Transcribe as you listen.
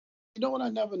You know what I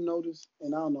never noticed,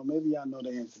 and I don't know, maybe I know the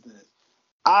answer to this.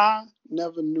 I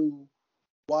never knew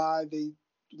why they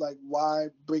why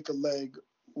break a leg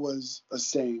was a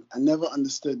saying. I never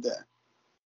understood that.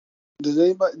 Does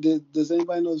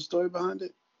anybody know the story behind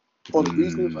it or the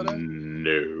reasoning for that?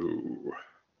 No.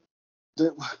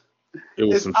 The- It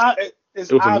was It's some. it's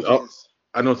It was some. obvious.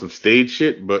 I know some stage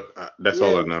shit, but that's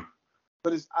all I Yeah, know.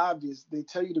 but it's obvious. They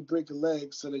tell you to break a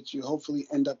leg so that you hopefully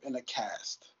end up in a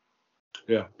cast.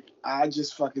 Yeah. I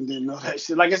just fucking didn't know that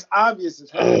shit. Like it's obvious as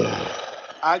hell.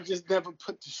 I just never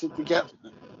put the shit together.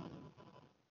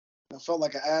 I felt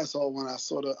like an asshole when I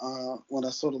saw the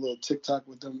little TikTok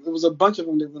with them. It was a bunch of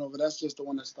them they went over. That's just the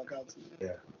one that stuck out to me.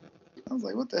 Yeah. I was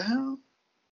like, what the hell?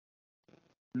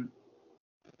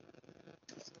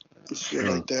 Shit Mm.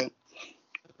 like that.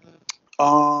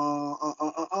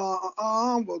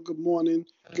 Well, good morning,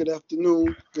 good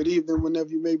afternoon, good evening, whenever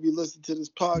you may be listening to this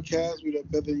podcast. We got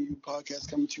Better Than You podcast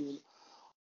coming to you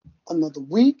another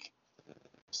week.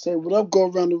 Say what up, go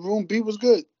around the room. B was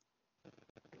good.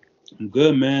 I'm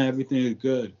good, man. Everything is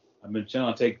good. I've been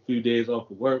trying to take a few days off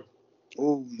of work.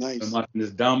 Oh, Been nice. watching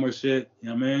this Dahmer shit. You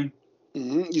know what I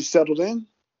mean? You settled in?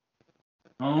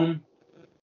 Um,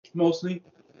 Mostly.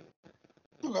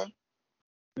 Okay.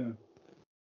 Yeah.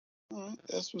 All right,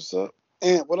 that's what's up.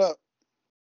 And what up?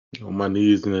 On my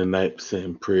knees in the night,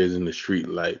 saying prayers in the street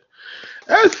light.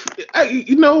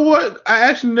 You know what? I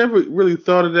actually never really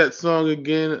thought of that song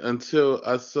again until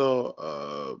I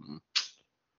saw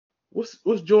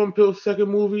what's Jordan Peele's second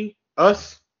movie?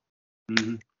 Us.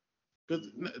 Mm-hmm. 'But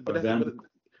Or that's them. but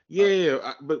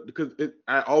yeah, but because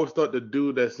I always thought the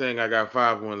dude that's saying I got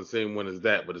five was the same one as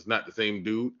that, but it's not the same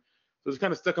dude. So it's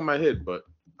kind of stuck in my head. But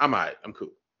I'm alright. I'm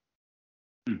cool.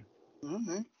 All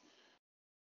right.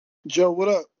 Joe, what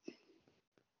up?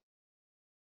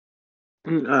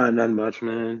 Not much,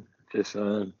 man. Just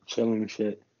chilling and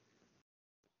shit.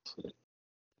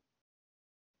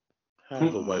 How's All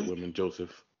the white right. women,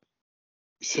 Joseph?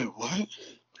 You said what?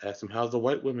 Ask him how's the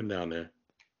white women down there.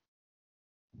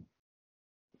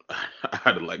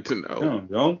 I'd like to know. No,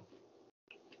 yo.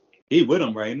 He with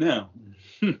him right now.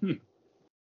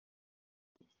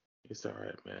 It's all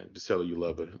right, man. Just tell her you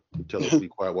love her. Tell her to be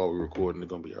quiet while we're recording. It's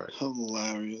gonna be all right.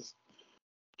 Hilarious.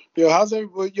 Yo, how's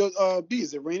everybody? Yo, B,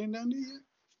 is it raining down there yet?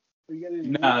 Are you getting any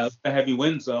Nah, winds? it's a heavy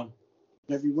wind, so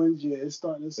Heavy winds, yeah. It's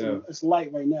starting. yeah. It's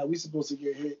light right now. We supposed to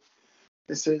get hit.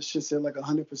 It should say like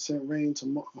 100% rain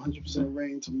tomorrow, 100%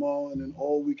 rain tomorrow, and then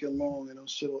all weekend long, and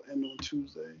shit will end on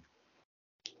Tuesday.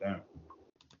 Damn.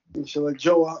 And shit like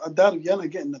Joe, I doubt if you're not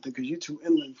getting nothing because you're too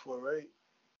inland for it, right?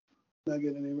 Not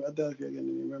getting any. I doubt if you're getting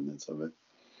any remnants of it.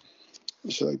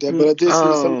 And shit like that. But I did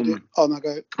see somebody. Um, Oh no, go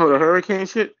ahead. oh, the hurricane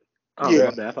shit. Oh, Yeah. my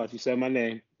Yeah. bad. I thought you said my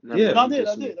name. Never Yeah. No, I mind. did. I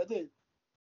Just did. I did.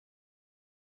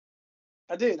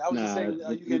 I did. I was just nah, saying,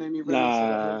 are you getting any remnants of the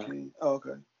nah, hurricane? Oh,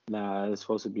 okay. nah. It's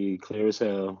supposed to be clear as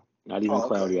hell. Not even Oh, okay.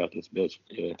 cloudy out this bitch.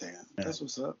 Yeah. Damn, Yeah. that's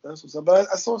what's up. That's what's up. But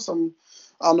I saw some.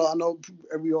 I don't know. I know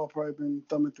we all probably been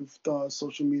thumbing through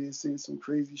social media, and seeing some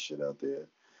crazy shit out there.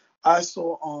 I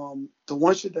saw the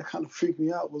one shit that kind of freaked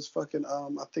me out was fucking I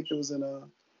think it was in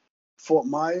Fort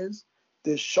Myers.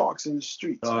 There's sharks in the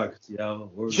streets. Dogs,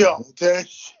 yo. Yo, that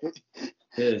shit.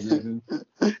 Yeah, nigga.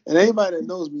 And anybody that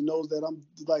knows me knows that I'm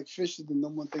like fish is the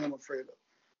number one thing I'm afraid of.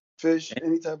 Fish,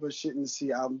 any type of shit in the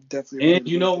sea, I'm definitely And afraid of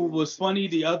you know anything what in the was sea. funny?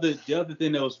 The other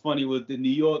thing that was funny was the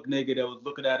New York nigga that was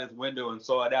looking out his window and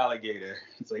saw an alligator.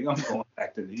 He's like, I'm going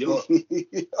back to New York.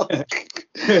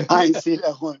 I ain't see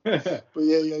that one. But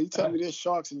yeah, you tell me there's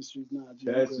sharks in the streets now, G.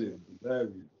 I'm That good. shit was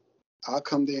hilarious. I'll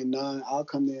come there I'll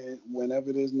come there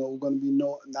whenever there's gonna be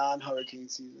no non-hurricane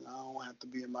season. I don't have to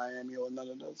be in Miami or none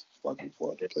of those fucking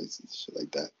Florida places, shit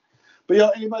like that. But yo,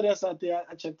 anybody else out there,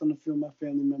 I checked on a few of my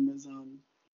family members.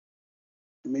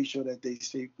 Make sure that they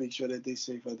safe. Make sure that they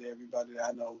safe out there. Everybody that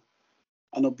I know.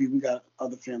 I know we got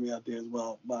other family out there as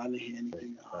well, but I didn't hear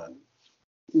anything.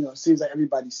 It seems like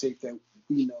everybody's safe that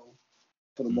we know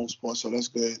for the most part, so that's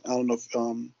good. I don't know if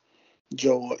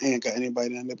Joe or Ant got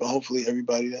anybody down there, but hopefully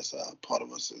everybody that's part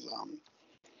of us is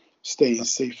staying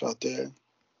safe out there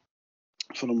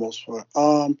for the most part.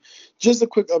 Just a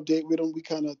quick update. We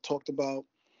kind of talked about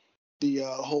the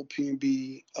whole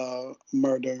P&B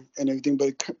murder and everything, but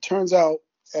it turns out,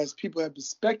 as people have been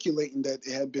speculating, that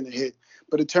it had been a hit,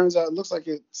 but it turns out it looks like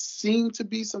it seemed to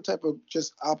be some type of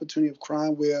just opportunity of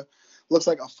crime where looks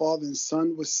like a father and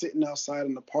son was sitting outside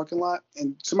in the parking lot.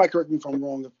 And somebody correct me if I'm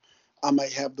wrong, if I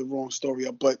might have the wrong story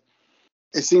up, but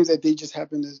it seems that they just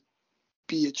happened to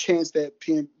be a chance that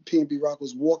P&B Rock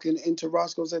was walking into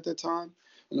Roscoe's at that time,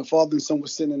 and the father and son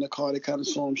was sitting in the car. They kind of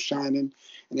saw him shining,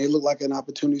 and they looked like an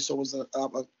opportunity. So it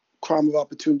was crime of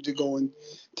opportunity to go and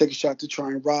take a shot to try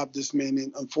and rob this man,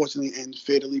 and unfortunately end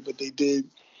fatally. But they did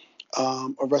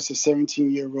arrest a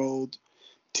 17-year-old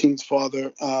teen's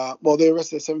father. They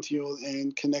arrested a 17-year-old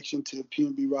in connection to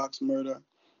PNB Rock's murder.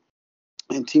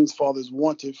 And teen's father is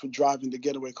wanted for driving the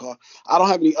getaway car. I don't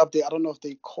have any update. I don't know if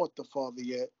they caught the father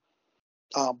yet.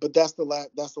 But that's the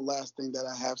last thing that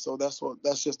I have. So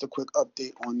that's just a quick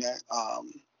update on that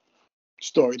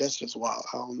story. That's just wild.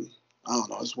 I don't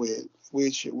know. It's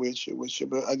weird shit.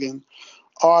 But again,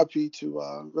 R.I.P.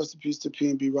 to rest in peace to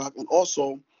PNB Rock. And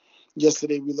also,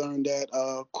 yesterday we learned that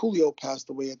Coolio passed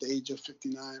away at the age of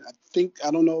 59.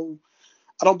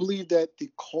 I don't believe that the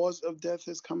cause of death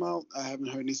has come out. I haven't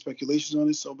heard any speculations on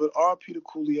it. So, but R.I.P. to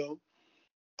Coolio.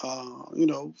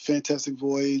 Fantastic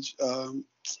Voyage.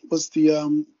 What's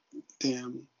the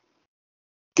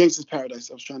Gangsta's Paradise?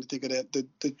 I was trying to think of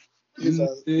that. His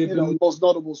most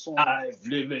notable song. I'm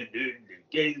living in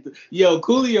the gangsta. Yo,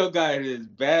 Coolio got his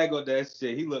bag on that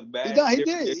shit. He looked bad. He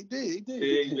did. Big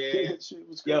man. Shit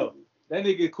was crazy. Yo, that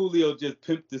nigga Coolio just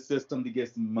pimped the system to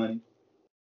get some money.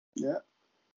 Yeah.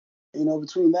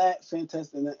 Between that,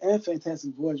 Fantastic and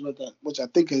Fantastic Voyage, which I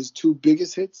think is two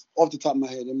biggest hits off the top of my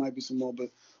head. There might be some more,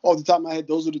 but off the top of my head,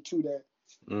 those are the two that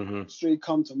straight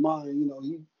come to mind.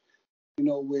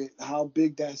 With how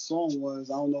big that song was,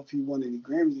 I don't know if he won any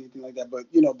Grammys or anything like that, but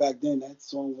back then that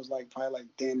song was probably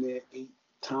damn near 8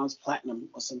 times platinum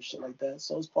or some shit like that.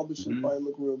 So his publishing probably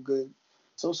looked real good.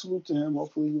 So salute to him.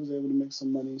 Hopefully he was able to make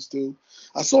some money still.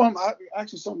 I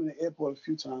actually saw him in the airport a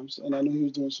few times, and I knew he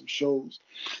was doing some shows.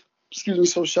 Excuse me,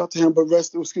 so shout to him, but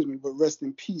rest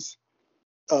in peace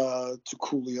to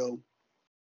Coolio.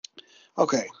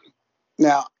 Okay,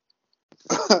 now,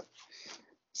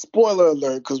 spoiler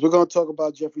alert, because we're going to talk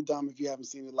about Jeffrey Dahmer if you haven't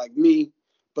seen it like me,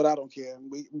 but I don't care.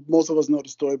 Most of us know the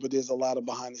story, but there's a lot of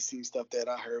behind-the-scenes stuff that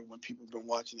I heard when people have been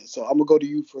watching it. So I'm going to go to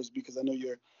you first because I know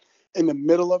you're in the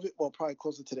middle of it, well, probably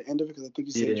closer to the end of it, because I think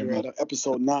you said you're at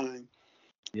episode 9.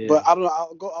 Yeah. But I don't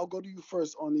know. I'll go to you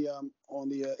first on the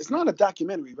It's not a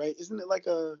documentary, right? Isn't it like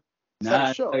a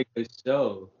show? Like a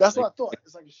show. That's what I thought.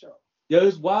 It's like a show. Yo,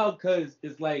 it's wild because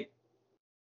it's like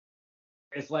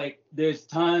there's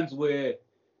times where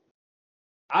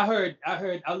I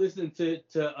listened to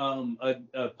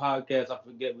a podcast, I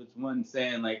forget which one,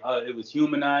 saying it was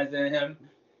humanizing him,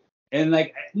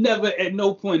 and never at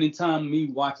no point in time me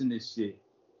watching this shit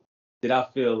did I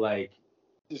feel like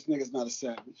this nigga's not a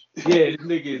savage. Yeah, this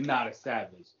nigga is not a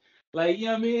savage. You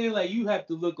know what I mean? You have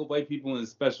to look at white people in a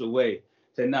special way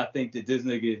to not think that this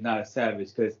nigga is not a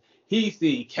savage, because he's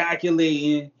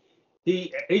calculating.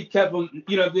 He kept him,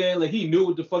 you know what I'm saying? He knew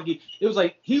what the fuck it was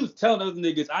he was telling other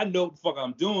niggas, I know what the fuck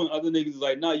I'm doing. Other niggas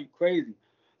was nah, you crazy.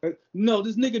 No,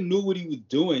 this nigga knew what he was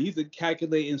doing. He's a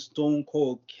calculating stone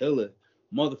cold killer,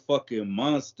 motherfucking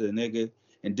monster, nigga,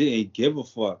 and didn't give a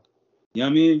fuck. You know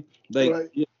what I mean? Right.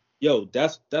 Yo,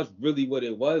 that's really what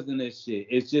it was in this shit.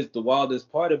 It's just the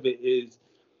wildest part of it is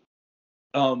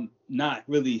not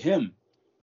really him.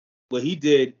 What he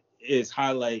did is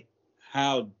highlight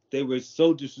how they were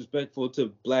so disrespectful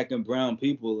to black and brown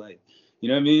people. You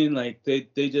know what I mean?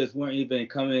 They just weren't even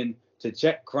coming to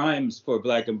check crimes for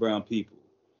black and brown people.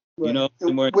 Right. You know?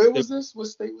 Where was this? What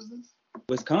state was this?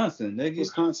 Wisconsin, nigga.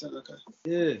 Wisconsin, okay.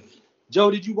 Yeah.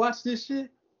 Joe, did you watch this shit?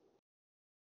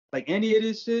 Any of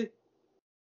this shit?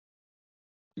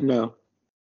 No.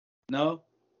 No?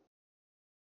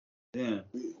 Damn.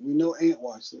 We know Ant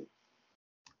watched it.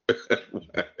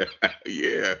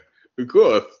 Yeah, of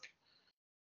course.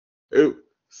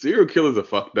 Serial killers are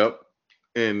fucked up,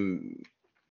 and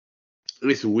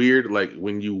it's weird.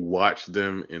 When you watch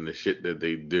them and the shit that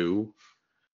they do,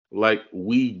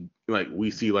 we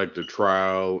see the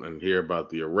trial and hear about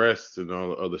the arrests and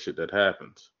all the other shit that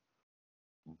happens,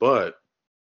 but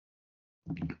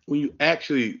when you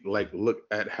actually look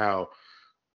at how,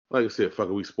 like I said, fuck,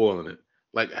 are we spoiling it?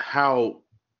 How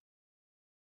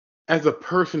as a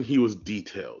person he was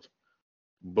detailed,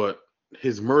 but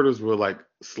his murders were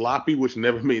sloppy, which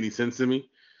never made any sense to me.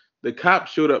 The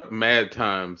cops showed up mad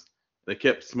times. They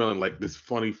kept smelling this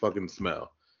funny fucking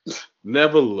smell.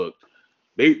 Never looked.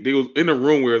 They was in a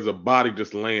room where there's a body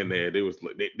just laying there. They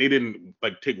didn't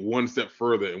take one step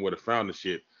further and would have found the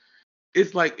shit.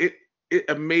 It's it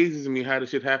amazes me how this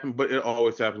shit happened, but it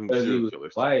always happens with serial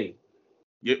killers. White.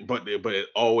 Yeah, but it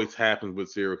always happens with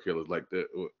serial killers.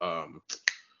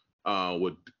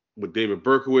 With David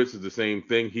Berkowitz is the same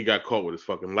thing. He got caught with his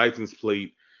fucking license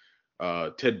plate.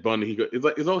 Ted Bundy, it's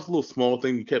always a little small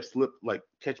thing you catch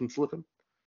him slipping.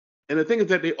 And the thing is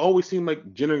that they always seem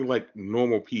generally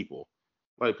normal people.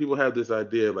 People have this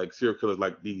idea serial killers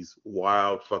these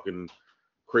wild fucking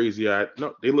crazy eyed.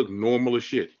 No, they look normal as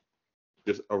shit.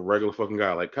 just a regular fucking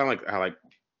guy. Like kind of like how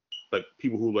like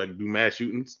people who like do mass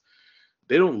shootings.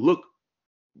 They don't look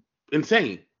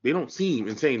insane. They don't seem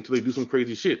insane until they do some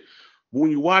crazy shit. But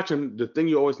when you watch him, the thing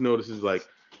you always notice is like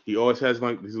he always has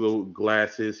like these little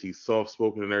glasses. He's soft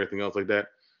spoken and everything else like that.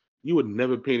 You would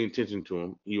never pay any attention to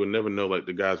him. You would never know like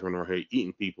the guys running around here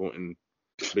eating people and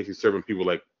basically serving people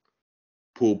like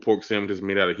pulled pork sandwiches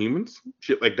made out of humans,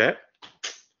 shit like that.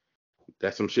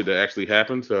 That's some shit that actually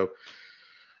happened. So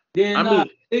Yeah, I nah, mean,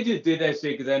 they just did that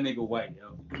shit because that nigga white,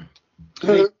 yo.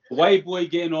 Nigga, white boy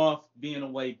getting off being a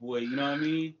white boy, you know what I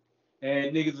mean?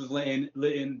 And niggas was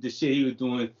letting the shit he was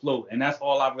doing float, and that's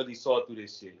all I really saw through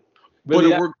this shit. but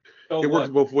Really, it worked. so It works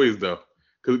what? both ways though.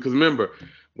 Cause remember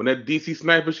when that DC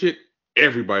sniper shit,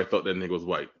 everybody thought that nigga was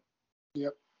white.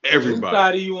 Yep. Whose Everybody.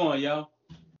 side are you on, yo?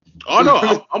 Oh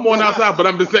no, I'm on outside, but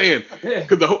I'm just saying Yeah.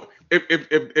 because the whole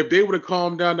if they would have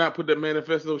calmed down, not put that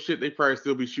manifesto shit, they probably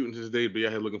still be shooting to this day. Be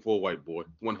out here looking for a white boy,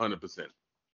 100%.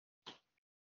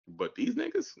 But these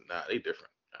niggas, nah, they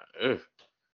different.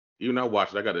 Even I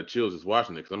watched it, I got the chills just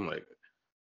watching it because I'm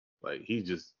like he's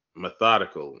just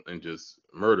methodical and just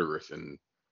murderous and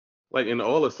like and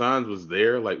all the signs was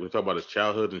there. Like we talk about his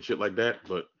childhood and shit like that,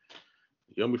 but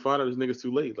you know, we find out this nigga's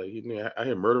too late. Like I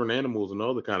had murdering animals and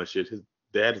all the kind of shit. His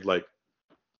dad's like,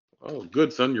 "Oh,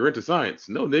 good son, you're into science."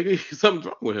 No, nigga, something's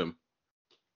wrong with him.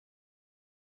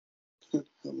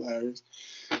 Hilarious.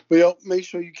 But yo, make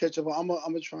sure you catch up. I'm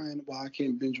gonna try and I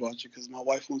can't binge watch it because my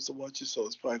wife wants to watch it, so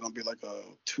it's probably gonna be like a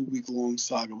 2 week long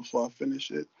saga before I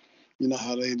finish it. You know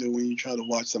how they do when you try to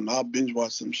watch something. I'll binge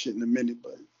watch some shit in a minute,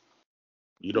 but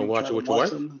You when don't you watch try it to with your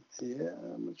watch wife? them,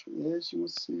 yeah, she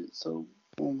wants to see it, so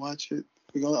we'll watch it.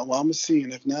 Well, I'm gonna see,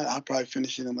 and if not, I'll probably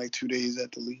finish it in like 2 days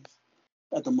at the least,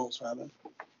 at the most rather.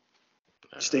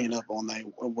 Staying up all night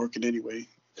working anyway.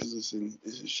 Because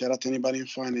it's shout out to anybody in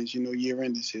finance. You know, year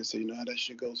end is here, so you know how that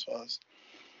shit goes for us.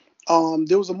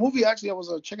 There was a movie actually I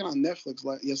was checking on Netflix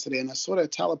yesterday, and I saw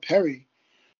that Tyler Perry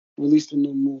released a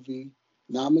new movie,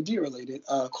 non-Madea related,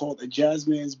 called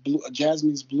Jasmine's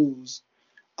Blues.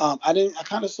 I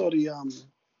kind of saw the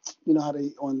you know how they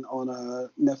on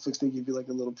Netflix they give you like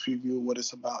a little preview of what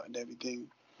it's about and everything,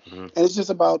 Mm-hmm. and it's just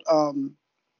about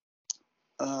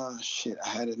shit. I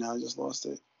had it now, I just lost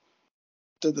it.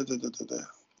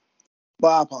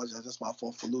 Well, I apologize. That's my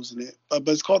fault for losing it. But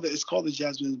it's called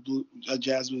the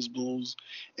Jasmine's Blues.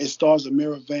 It stars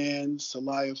Amira Van,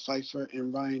 Salaya Pfeiffer,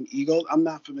 and Ryan Eagle. I'm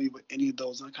not familiar with any of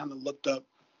those. I kind of looked up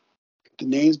the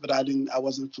names, but I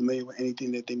wasn't familiar with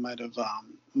anything that they might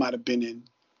have been in.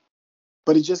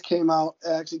 But it just came out.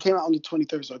 Actually, it came out on the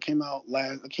 23rd, so it came out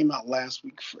last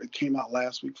week. It came out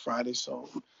last week Friday. So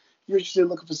if you're interested in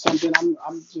looking for something,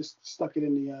 I'm just stuck it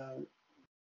in the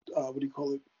what do you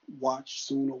call it? Watch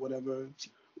soon or whatever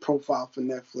profile for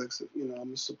Netflix. You know, I'm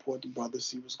gonna support the brother,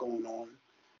 see what's going on.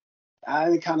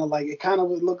 It kind of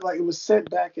looked like it was set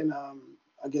back in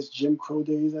I guess Jim Crow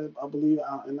days, I believe.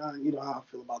 You know how I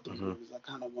feel about those Mm-hmm. movies. I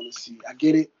kind of want to see. I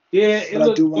get it, Yeah, it but I do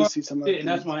looked want boring, to see some other and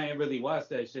that's things. why I ain't really watched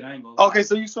that shit. I ain't gonna lie. Okay,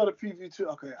 so you saw the preview too.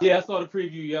 Okay. Yeah, I saw the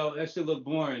preview, yo. That shit looked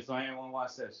boring, so I ain't wanna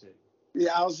watch that shit.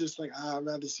 Yeah, I was just like, I'd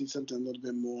rather see something a little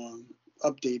bit more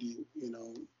updated. You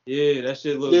know, Yeah, that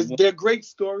shit looked boring. they're great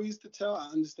stories to tell. I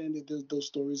understand that those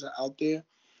stories are out there.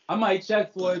 I might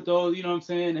check for it though, you know what I'm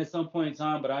saying, at some point in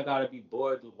time, but I gotta be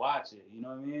bored to watch it, you know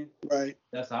what I mean? Right.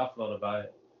 That's how I felt about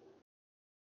it.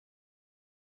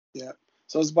 Yeah.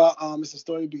 So it's about it's a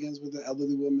story begins with an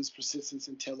elderly woman's persistence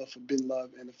and tale of forbidden love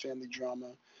and a family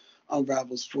drama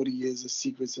unravels 40 years of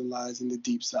secrets and lies in the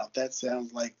deep south. That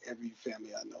sounds like every family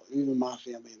I know, even my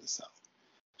family in the south.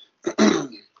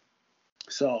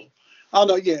 So I don't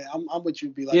know. Yeah, I'm with you.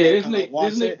 Be like, Yeah, I this kind of nigga,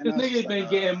 watched it, and I was nigga just like, been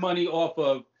getting money off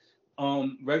of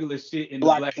regular shit in the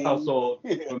Black black Pain. household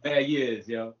Yeah. for bad years,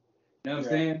 yo. You know what I'm Yeah.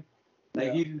 saying? Like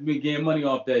Yeah. he's been getting money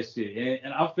off that shit,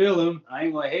 and I feel him. I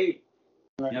ain't gonna hate,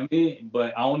 Right. you know what I mean?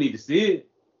 But I don't need to see it.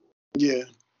 Yeah.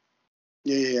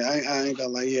 Yeah, I ain't gonna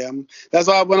lie. Yeah, that's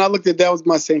why when I looked at that was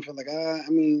my same feeling. Like, I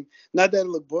mean, not that it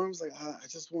looked boring. I was like, I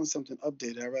just want something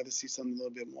updated. I'd rather see something a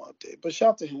little bit more updated. But shout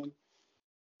out to him.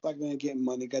 Black man getting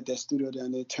money, got that studio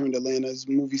down there, turned Atlanta's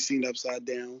movie scene upside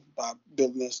down by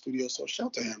building that studio. So shout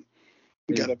out to him.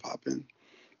 We got it popping.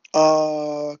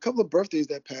 A couple of birthdays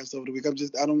that passed over the week.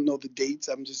 I don't know the dates.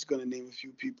 I'm just gonna name a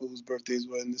few people whose birthdays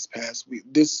were in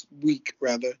this week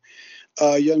rather.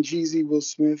 Young Jeezy, Will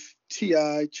Smith,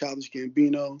 T.I., Childish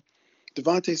Gambino,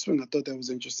 Devontae Swing. I thought that was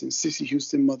interesting. Cissy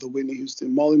Houston, Mother Whitney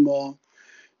Houston, Molly Mall,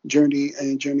 Journey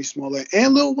Smollett,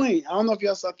 and Lil Wayne. I don't know if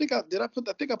y'all saw. I think I put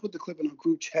the clip in a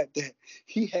group chat that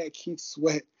he had Keith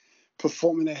Sweat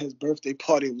performing at his birthday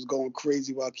party was going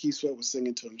crazy while Keith Sweat was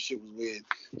singing to him. Shit was weird,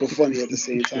 but funny at the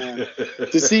same time.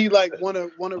 To see like one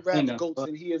of rap's goats,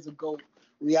 and he is a goat,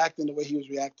 reacting the way he was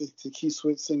reacting to Keith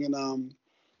Sweat singing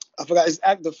I forgot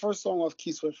the first song off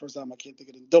Keith Sweat first time, I can't think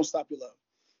of it. Don't Stop Your Love.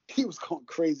 He was going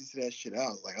crazy to that shit. I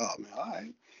was like, oh man, all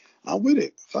right, I'm with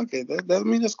it. Fuck it. I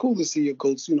mean, that's cool to see your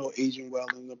goats, aging well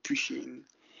and appreciating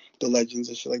the legends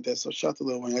and shit like that. So shout out to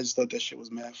Lil Wayne. I just thought that shit was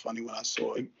mad funny when I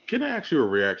saw it. Can I ask you a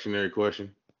reactionary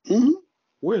question? Mm-hmm.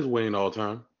 Where's Wayne all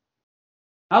time?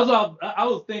 I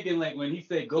was thinking like when he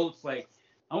said goats, like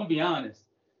I'm gonna be honest,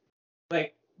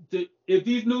 like if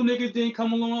these new niggas didn't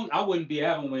come along, I wouldn't be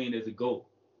having Wayne as a goat.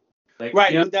 Like,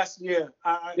 right, but that's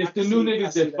it's the new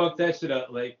niggas that fucked that shit up.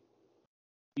 Like,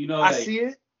 I see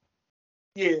it.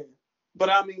 Yeah, but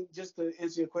I mean, just to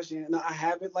answer your question, and I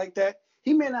have it like that.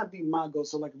 He may not be my goat.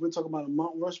 So like, if we're talking about a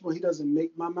Mount Rushmore, he doesn't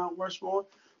make my Mount Rushmore.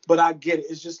 But I get it.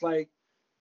 It's just like,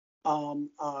 I'm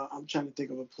trying to think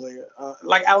of a player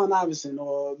like Allen Iverson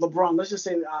or LeBron. Let's just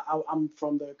say I'm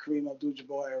from the Kareem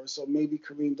Abdul-Jabbar era, so maybe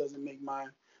Kareem doesn't make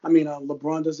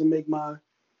LeBron doesn't make my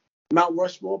Mount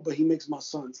Rushmore, but he makes my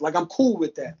sons. Like, I'm cool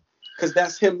with that because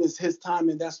that's his time,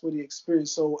 and that's what he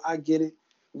experienced. So I get it.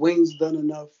 Wayne's done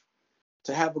enough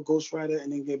to have a Ghost Rider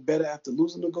and then get better after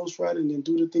losing the Ghost Rider and then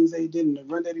do the things that he did and the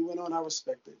run that he went on. I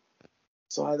respect it.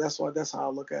 So that's how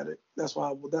I look at it. That's why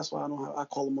I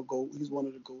call him a GOAT. He's one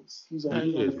of the GOATs. He's on.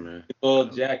 He is, man. All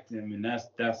jacked him, and that's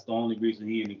the only reason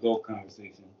he in the GOAT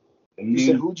conversation. You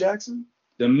said who, Jackson?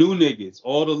 The new niggas,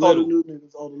 all the little. All the new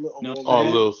niggas, all the little.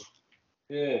 All those.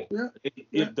 Yeah.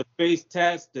 The face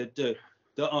tats, the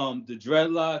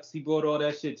dreadlocks, he brought all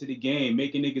that shit to the game,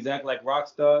 making niggas act like rock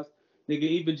stars. Nigga,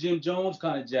 even Jim Jones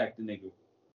kind of jacked the nigga.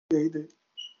 Yeah, he did.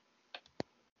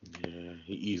 Yeah,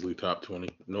 he easily top 20.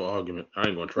 No argument. I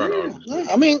ain't gonna try to argue. Yeah.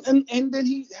 I mean, and then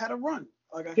he had a run.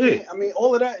 Like I mean,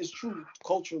 all of that is true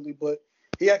culturally, but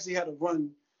he actually had a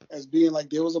run as being like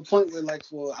there was a point where like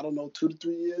for 2 to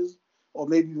 3 years or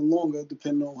maybe even longer,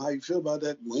 depending on how you feel about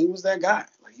that, Wayne was that guy.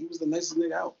 Like he was the nicest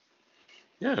nigga out.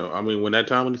 Yeah, I mean when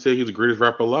he said he's the greatest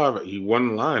rapper alive, he won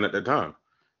the line at that time.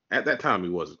 At that time, he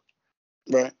wasn't.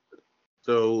 Right.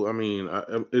 So, I mean,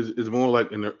 it's more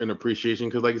like an appreciation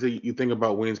because, like you said, you think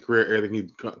about Wayne's career, everything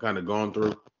he's kind of gone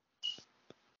through,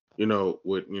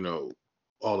 with,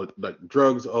 all the, like,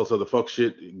 drugs, also the fuck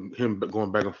shit, him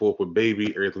going back and forth with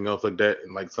Baby, everything else like that,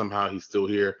 and, like, somehow he's still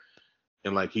here,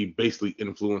 and, like, he basically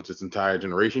influenced this entire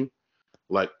generation,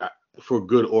 like, for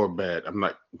good or bad. I'm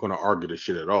not going to argue this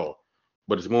shit at all,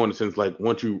 but it's more in the sense, like,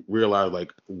 once you realize,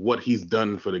 like, what he's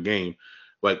done for the game,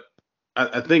 like,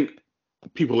 I think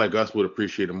people like us would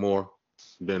appreciate it more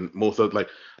than most of like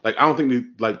I don't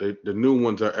think the new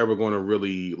ones are ever going to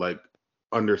really like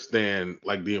understand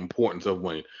like the importance of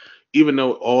Wayne, even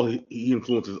though he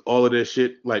influences all of this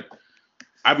shit. Like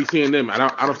I be seeing them, and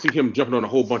I don't see him jumping on a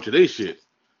whole bunch of their shit,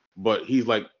 but he's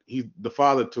the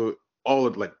father to all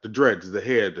of like the dreads, the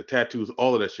hair, the tattoos,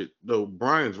 all of that shit. Though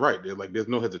Brian's right, there's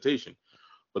no hesitation,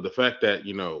 but the fact that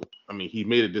I mean he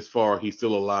made it this far, he's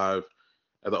still alive.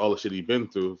 After all the shit he's been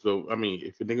through. So, I mean,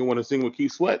 if a nigga want to sing with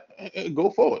Keith Sweat,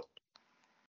 go for it.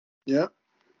 Yep.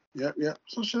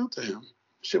 So shout out to him.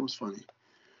 Shit was funny.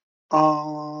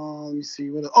 Let me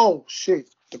see. Oh,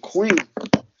 shit. The Queen,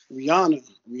 Rihanna.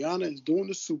 Rihanna is doing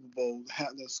the Super Bowl.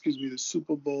 The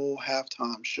Super Bowl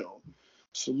halftime show.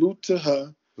 Salute to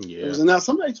her. Yeah. Now,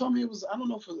 somebody told me it was, I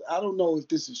don't know if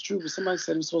this is true, but somebody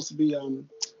said it was supposed to be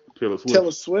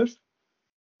Taylor Swift.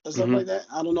 Or something like that.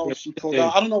 I don't know if she pulled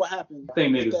out. I don't know what happened. I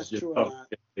think if that's true or not.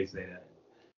 They say that.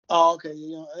 Oh, okay.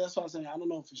 That's what I'm saying. I don't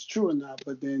know if it's true or not,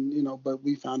 but then, but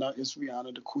we found out it's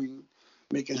Rihanna, the Queen,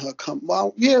 making her come.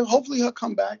 Well, yeah, hopefully her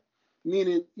come back.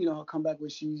 Meaning, her comeback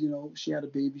where she's, she had a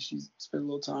baby. She's spent a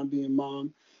little time being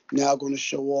mom. Now going to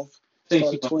show off.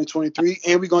 Started 2023,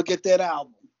 and we're going to get that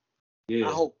album. Yeah.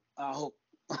 I hope.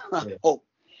 Yeah. Hope.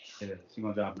 Yeah, she's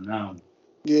going to drop an album.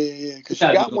 Yeah, because she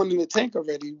got one in the tank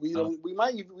already. We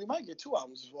might get 2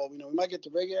 albums as well. We might get the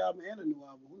reggae album and a new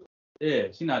album. Yeah,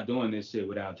 she's not doing this shit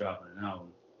without dropping an album.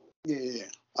 Yeah.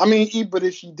 I mean, but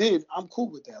if she did, I'm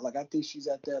cool with that. Like, I think she's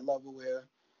at that level where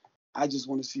I just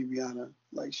want to see Rihanna.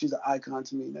 Like, she's an icon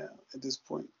to me now at this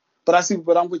point. But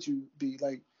I'm with you, B.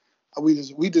 Like, we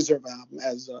deserve an album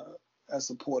as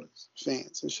supporters,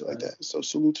 fans, and shit like that. So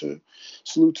salute to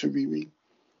Riri.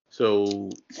 So,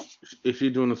 if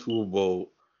you're doing the Super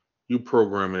Bowl, you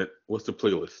program it. What's the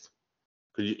playlist?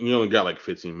 Because you only got like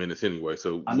 15 minutes anyway.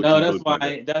 So I know that's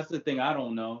why. That's the thing I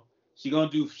don't know. She gonna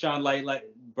do Shine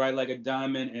Bright Like a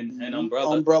Diamond and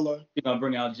Umbrella. She gonna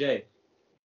bring out Jay.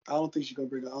 I don't think she's gonna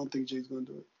bring it. I don't think Jay's gonna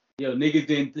do it. Yo,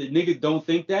 niggas don't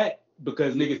think that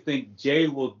because niggas think Jay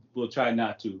will try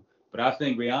not to. But I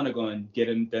think Rihanna gonna get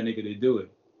that nigga to do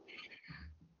it.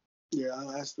 Yeah, I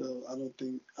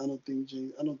don't think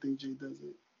Jay does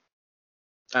it.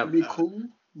 I- It'd be I- cool,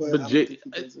 but I But don't Jay, think he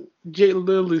does it. Jay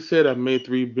literally said I made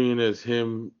 3 being as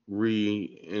him,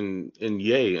 Ree, and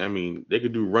Ye. I mean, they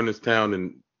could do Run This Town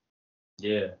and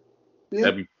Yeah, Yeah.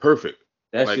 that'd be perfect.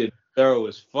 that Like, shit thorough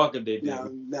as fuck if they did.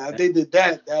 Now if they did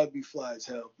that, that'd be fly as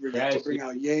hell. That To bring shit-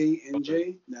 out Ye and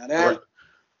Jay. Now Right.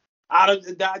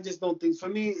 I just don't think. For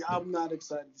me, I'm not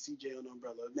excited to see Jay on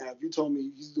Umbrella. Now, if you told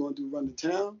me he's going to do Run the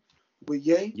Town with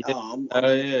Ye, Yeah. I'm Oh,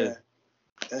 in for yeah. that.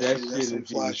 That That's shit some would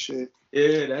fly be- shit.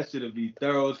 Yeah, that should be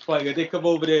thorough as fuck. If they come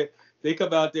over there, they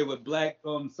come out there with black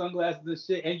sunglasses and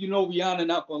shit, and you know Rihanna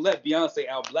not gonna let Beyonce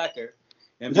out black her.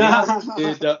 And Beyonce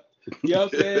did the, you know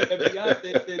what I'm saying? And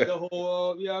Beyonce did the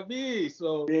whole, you know what I mean?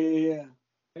 So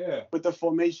yeah. With the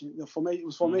formation, it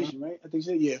was formation, right? I think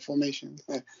she said, formation.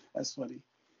 That's funny.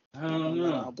 I don't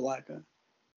know. How blacker.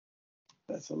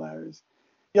 That's hilarious.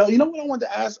 Yo, you know what I wanted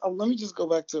to ask? Let me just go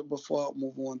back to before I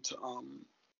move on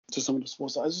to some of the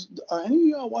sports. Are any of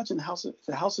y'all watching House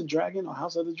of Dragon or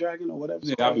House of the Dragon or whatever?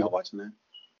 Yeah, Are y'all watching that?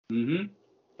 Mm-hmm.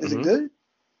 Is it good?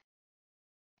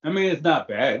 I mean, it's not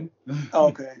bad. Oh,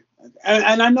 okay.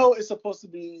 And I know it's supposed to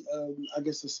be, I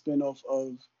guess, a spinoff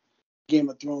of Game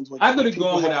of Thrones. I could have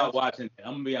gone without watching it.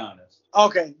 I'm gonna be honest.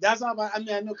 Okay, that's not. I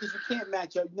mean, I know because you can't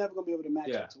match up. You're never gonna be able to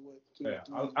match up to what. Game of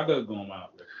Thrones I could have gone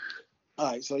without it. All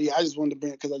right, so yeah, I just wanted to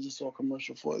bring it because I just saw a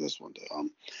commercial for this one to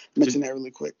mention that really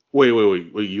quick. Wait.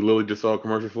 You literally just saw a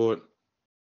commercial for it?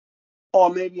 Or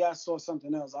maybe I saw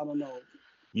something else. I don't know.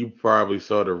 You probably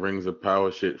saw the Rings of Power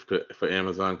shit for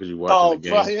Amazon because you watching the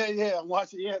game. Yeah, I'm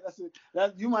watching. Yeah, that's it.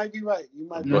 You might be right. You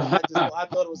might be right. I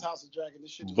thought it was House of Dragon.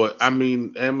 This shit. But I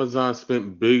mean, Amazon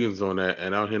spent billions on that,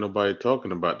 and I don't hear nobody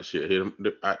talking about the shit.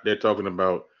 They're talking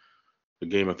about the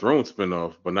Game of Thrones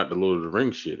spinoff, but not the Lord of the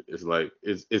Rings shit. It's like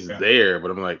it's there, but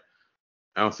I'm like,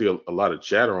 I don't see a lot of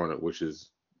chatter on it, which is,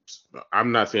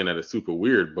 I'm not saying that it's super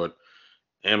weird, but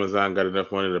Amazon got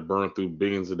enough money to burn through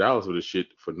billions of dollars with this shit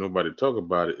for nobody to talk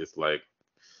about it. It's like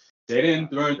they didn't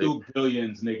burn through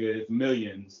billions, nigga. It's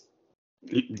millions.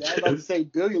 I was about to say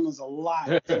billion is a lot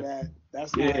to that.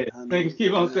 That's not. Niggas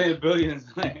keep on saying billions.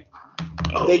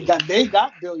 They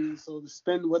got billions, so to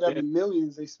spend whatever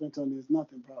millions they spent on it is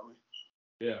nothing probably.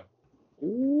 Yeah.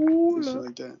 Ooh, shit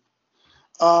like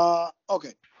that.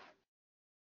 Okay.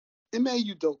 Ime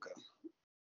Udoka,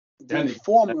 the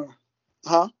former,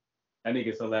 huh? That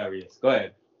nigga's hilarious. Go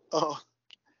ahead. Oh,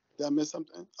 did I miss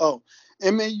something? Oh,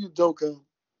 Ime Udoka,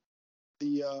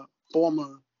 the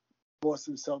former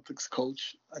Boston Celtics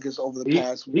coach, I guess over the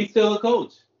past week. He's still a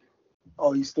coach.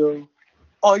 Oh, he's right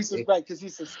because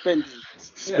he's suspended.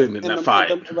 Suspended, not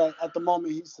fired. Right, at the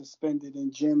moment he's suspended,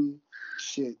 and Jim,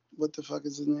 what the fuck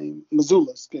is his name?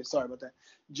 Mazzulla. Sorry about that.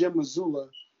 Jim Mazzulla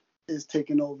is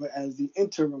taking over as the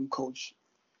interim coach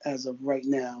as of right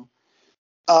now.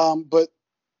 But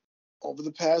over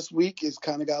the past week, it's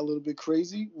kind of got a little bit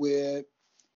crazy where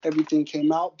everything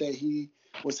came out that he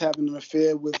was having an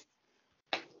affair with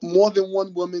more than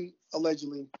one woman,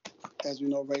 allegedly, as we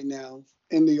know right now,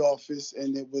 in the office,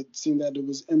 and it would seem that it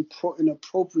was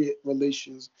inappropriate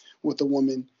relations with a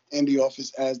woman in the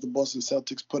office as the Boston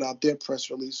Celtics put out their press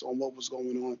release on what was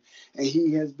going on. And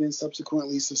he has been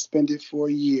subsequently suspended for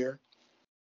a year.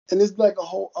 And there's like a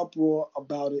whole uproar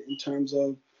about it in terms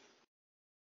of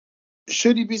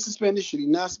should he be suspended? Should he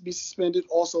not be suspended?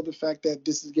 Also, the fact that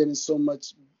this is getting so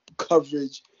much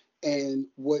coverage and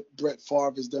what Brett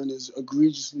Favre has done is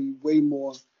egregiously way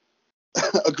more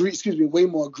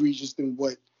egregious than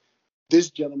what this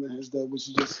gentleman has done, which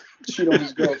is just cheat on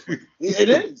his girlfriend. It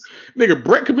is. Nigga,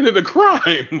 Brett committed a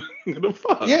crime. The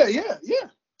fuck? Yeah.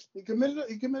 He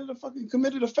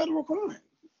committed a federal crime.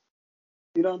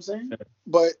 You know what I'm saying?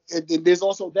 But there's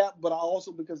also that. But I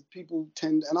also, because people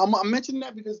tend, and I'm mentioning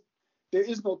that because there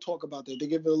is no talk about that. They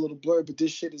give it a little blur, but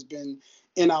this shit has been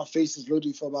in our faces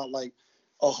literally for about like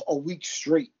a week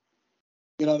straight.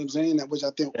 You know what I'm saying? Which I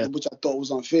thought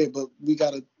was unfair, but we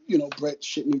gotta, Brett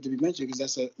shit need to be mentioned because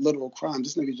that's a literal crime.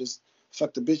 This nigga just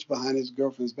fucked a bitch behind his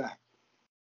girlfriend's back.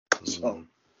 So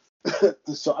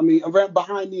I mean,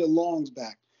 behind Nia Long's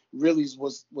back really is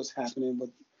what's happening, but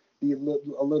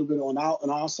a little bit on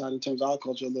our side in terms of our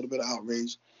culture, a little bit of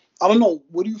outrage. I don't know.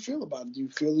 What do you feel about it? Do you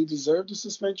feel he deserved a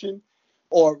suspension,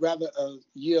 or rather a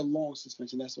year-long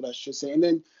suspension? That's what I should say. And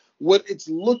then what it's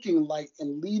looking like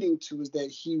and leading to is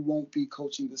that he won't be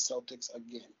coaching the Celtics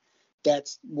again.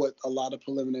 That's what a lot of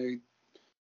preliminary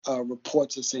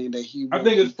reports are saying, that he won't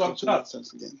be coaching the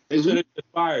Celtics again. They should have just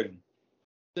fired him.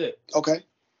 That's it. Okay.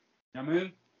 I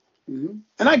mean. Mm-hmm.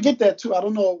 And I get that too. I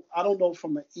don't know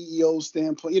from an EEO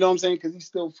standpoint, you know what I'm saying? Because he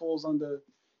still falls under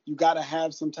you got to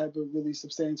have some type of really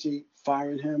substantiate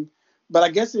firing him. But I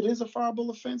guess it is a fireable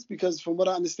offense because from what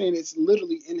I understand, it's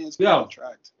literally in his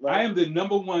contract. Right? I am the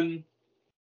number one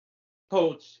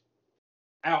coach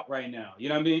out right now. You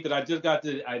know what I mean? Because I just got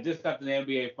to the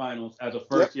NBA Finals as a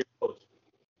first year coach.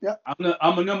 Yep.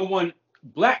 I'm a number one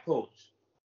black coach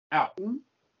out. Mm-hmm.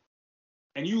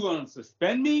 And you gonna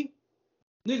suspend me?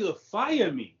 Nigga,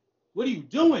 fire me. What are you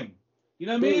doing? You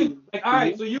know what I mean? Like, all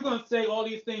right, so you're gonna say all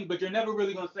these things, but you're never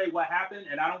really gonna say what happened,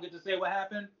 and I don't get to say what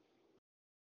happened.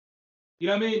 You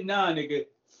know what I mean? Nah, nigga,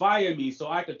 fire me so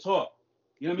I could talk.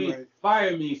 You know what I mean? Right.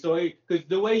 Fire me so because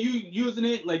the way you using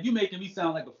it, like you making me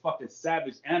sound like a fucking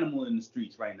savage animal in the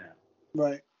streets right now.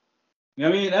 Right. You know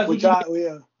what I mean?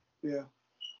 That's yeah.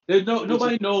 There's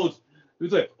nobody knows.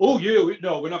 It's like, oh yeah,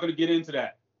 we're not gonna get into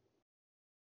that.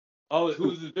 Oh,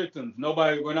 who's the victims?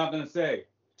 Nobody. We're not gonna say.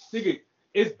 Nigga,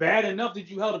 it's bad enough that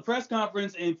you held a press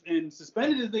conference and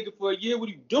suspended this nigga for a year. What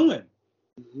are you doing?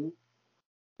 Mm-hmm.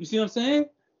 You see what I'm saying?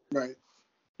 Right.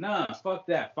 Nah, fuck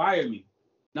that. Fire me.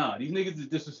 Nah, these niggas is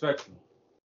disrespectful.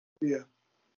 Yeah.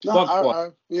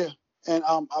 No, yeah. And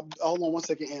hold on one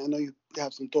second, and I know you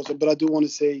have some thoughts, but I do want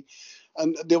to say,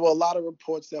 there were a lot of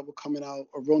reports that were coming out,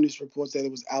 erroneous reports that it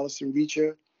was Allison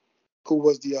Reacher, who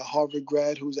was the Harvard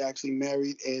grad who's actually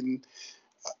married, and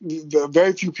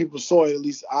very few people saw it. At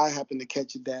least I happened to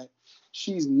catch it that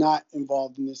she's not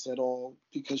involved in this at all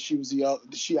because she was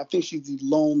I think she's the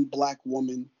lone black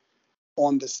woman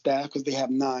on the staff because they have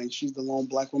 9. She's the lone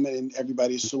black woman, and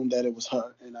everybody assumed that it was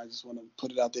her. And I just want to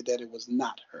put it out there that it was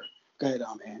not her. Go ahead,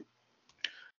 Ann.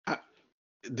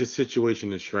 The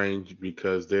situation is strange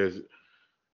because there's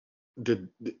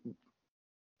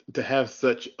to have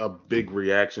such a big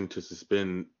reaction to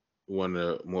suspend one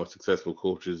of the more successful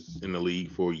coaches in the league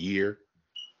for a year,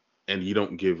 and you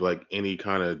don't give like any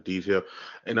kind of detail.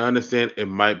 And I understand it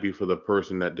might be for the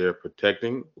person that they're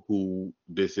protecting, who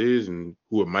this is and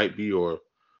who it might be, or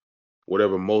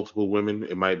whatever, multiple women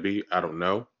it might be. I don't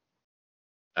know.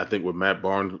 I think what Matt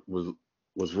Barnes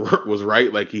was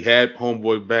right. Like he had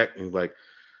homeboy back, and he's like,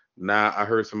 nah, I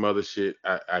heard some other shit.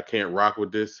 I can't rock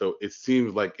with this. So it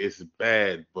seems like it's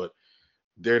bad, but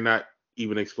they're not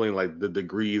even explaining like the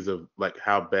degrees of like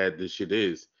how bad this shit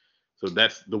is. So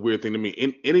that's the weird thing to me.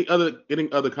 In any other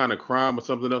kind of crime or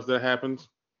something else that happens,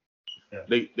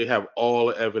 they have all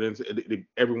the evidence.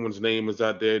 Everyone's name is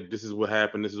out there. This is what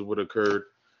happened. This is what occurred.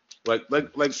 Like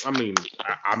I mean,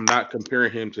 I'm not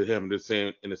comparing him to him. I'm just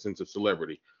saying in the sense of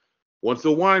celebrity. Once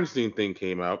the Weinstein thing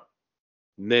came out,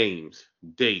 names,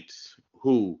 dates,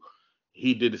 who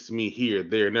he did this to me here,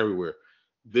 there, and everywhere.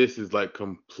 This is like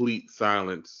complete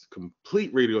silence,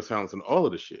 complete radio silence on all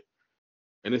of the shit.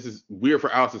 And this is weird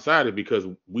for our society because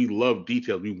we love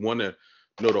details. We want to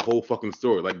know the whole fucking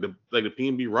story. Like the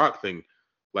PNB Rock thing.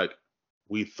 Like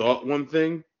we thought one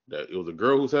thing, that it was a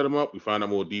girl who set him up. We find out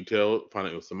more detail, find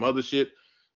out it was some other shit.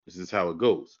 This is how it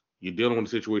goes. You're dealing with a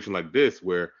situation like this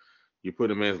where you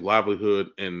put a man's livelihood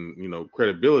and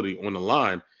credibility on the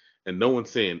line, and no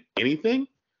one's saying anything.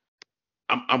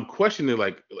 I'm questioning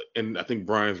like, and I think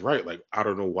Brian's right. Like I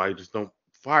don't know why you just don't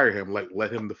fire him. Like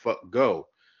let him the fuck go.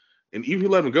 And even if you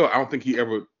let him go, I don't think he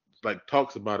ever like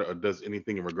talks about it or does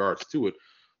anything in regards to it.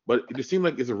 But it just seems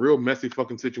like it's a real messy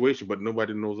fucking situation, but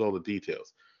nobody knows all the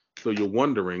details. So you're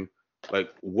wondering, like,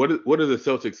 what are the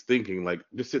Celtics thinking? Like,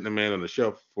 just sitting a man on the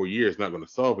shelf for years is not going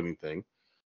to solve anything.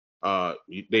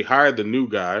 They hired the new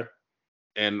guy,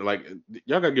 and like,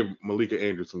 y'all gotta give Malika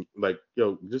Andrews some, like,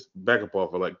 yo, just back up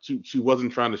off her. Like, she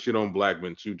wasn't trying to shit on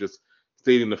Blackman. She just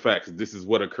stating the facts. This is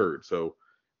what occurred. So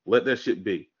let that shit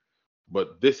be.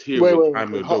 But this here, wait. Hold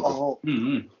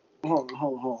on.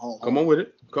 Come on with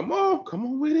it. Come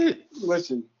on with it.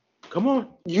 Listen. Come on.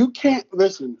 You can't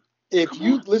listen.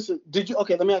 Listen,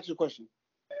 okay, let me ask you a question.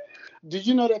 Did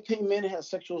you know that Peyton Manning had a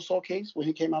sexual assault case when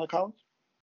he came out of college?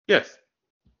 Yes.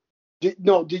 Did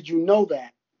you know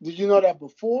that? Did you know that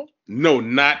before? No,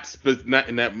 not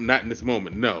in this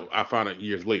moment. No, I found out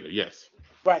years later. Yes.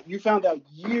 Right, you found out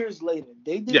years later.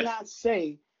 They did not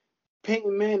say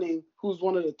Peyton Manning, who's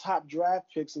one of the top draft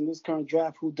picks in this current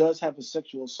draft, who does have a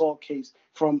sexual assault case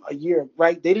from a year,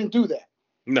 right? They didn't do that.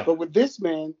 No. But with this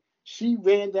man, she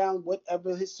ran down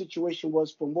whatever his situation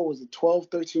was from, 12,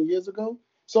 13 years ago.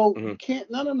 So you can't,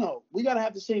 no. We got to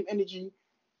have the same energy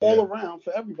all around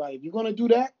for everybody. If you're going to do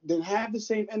that, then have the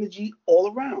same energy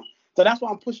all around. So that's why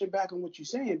I'm pushing back on what you're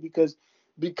saying,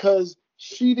 because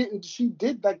she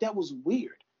did, like, that was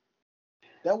weird.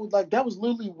 That was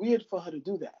literally weird for her to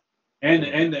do that. And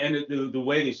the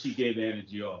way that she gave the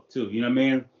energy off too, you know what I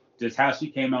mean? Just how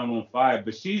she came out on fire.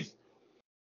 But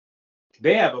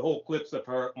they have a whole clips of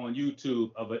her on YouTube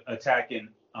of attacking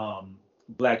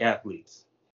black athletes.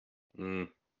 You know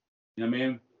what I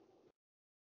mean?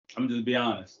 I'm just be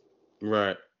honest.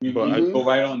 Right. You But go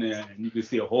right on there and you can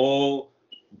see a whole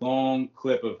long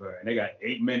clip of her, and they got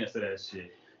 8 minutes of that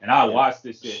shit. And I watched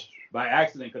this shit by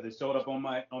accident because it showed up on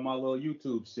my little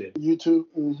YouTube shit. YouTube.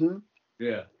 Mm-hmm.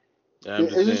 Yeah.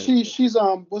 Isn't she's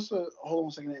what's the hold on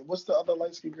a second? What's the other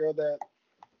light skinned girl that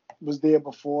was there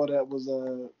before that was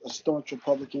a staunch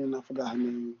Republican? I forgot her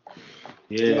name.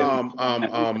 Yeah.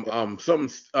 Something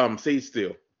Sage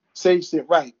Steele. Sage Steele,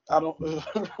 right? I don't.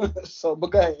 So, but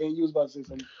go ahead. And you was about to say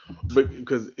something. But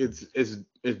because it's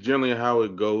generally how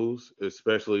it goes,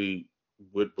 especially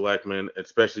with black men,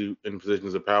 especially in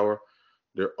positions of power,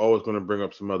 they're always going to bring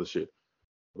up some other shit.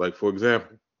 Like, for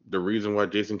example, the reason why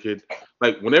Jason Kidd,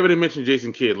 like, whenever they mention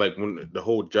Jason Kidd, like when the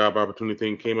whole job opportunity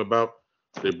thing came about,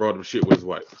 they brought up shit with his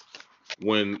wife.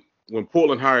 When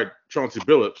Portland hired Chauncey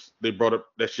Billups, they brought up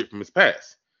that shit from his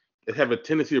past. They have a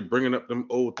tendency of bringing up them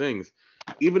old things,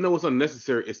 even though it's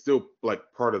unnecessary. It's still like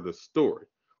part of the story.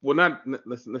 Well,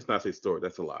 let's not say story.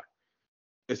 That's a lie.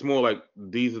 It's more like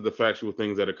these are the factual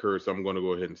things that occurred, so I'm going to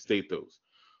go ahead and state those.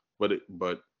 But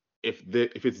if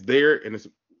it's there and it's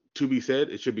to be said,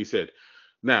 it should be said.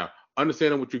 Now,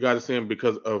 understanding what you guys are saying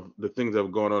because of the things that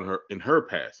have gone on in her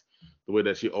past, the way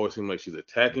that she always seemed like she's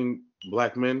attacking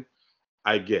black men,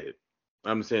 I get it.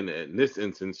 I'm saying that in this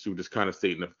instance, she was just kind of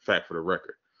stating a fact for the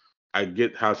record. I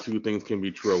get how two things can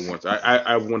be true at once.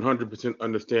 I 100%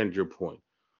 understand your point,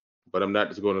 but I'm not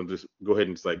just going to just go ahead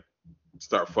and just like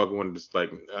start fucking with just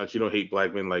like she don't hate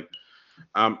black men. Like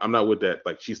I'm not with that.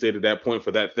 Like she stated that point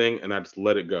for that thing, and I just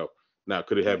let it go. Now,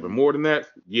 could it have been more than that?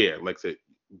 Yeah, like I said,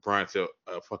 Brian said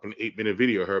a fucking 8-minute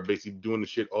video of her basically doing the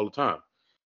shit all the time.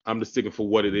 I'm just sticking for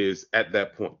what it is at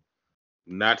that point.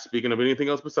 Not speaking of anything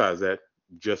else besides that.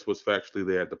 Just what's factually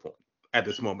there at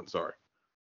this moment. Sorry.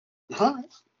 All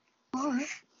right.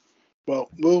 Well,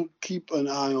 we'll keep an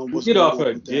eye on what's Get going off on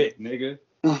her with dick, nigga.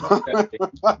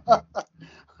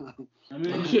 I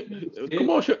mean, come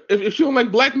on, if she don't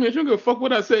like black men, she don't give a fuck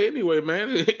what I say anyway,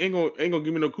 man. Ain't gonna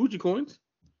give me no coochie coins.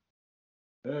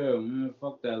 Oh man,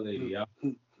 fuck that lady.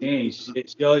 She ain't shit.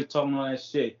 She always talking all that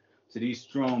shit to these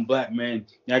strong black men,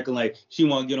 acting like she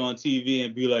want to get on TV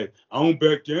and be like, I don't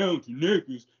back down to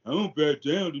niggas. I don't back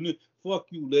down to niggas. Fuck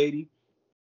you, lady.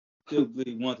 Still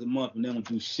bleed once a month and they don't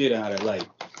do shit out of life.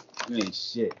 You ain't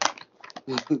shit.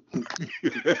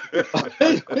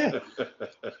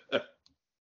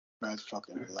 That's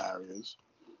fucking hilarious.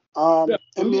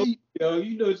 NBA, Yo,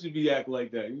 you know she be acting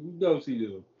like that. You know she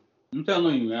do. I'm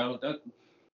telling you, man.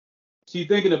 She's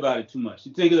thinking about it too much.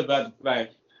 She's thinking about the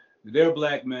fact that they're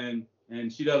black men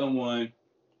and she doesn't want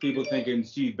people thinking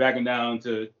she's backing down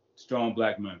to strong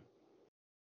black men.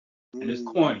 And it's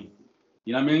corny.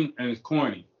 You know what I mean? And it's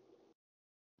corny.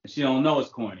 And she don't know it's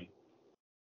corny.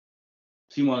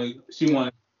 She want, you know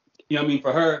what I mean?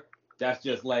 For her, that's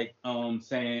just like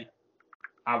saying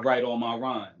I write all my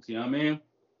rhymes. You know what I mean?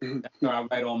 That's how I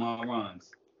write all my rhymes.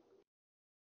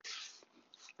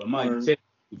 But might take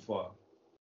too far.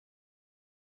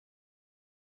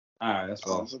 All right, that's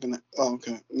all. I was looking at. Oh,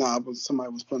 okay. Nah, but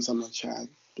somebody was putting something in the chat. I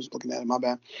was looking at it. My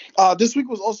bad. This week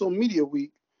was also Media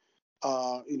Week.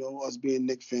 You know, us being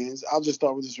Knicks fans. I'll just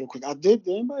start with this real quick. Did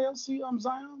anybody else see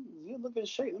Zion? He looking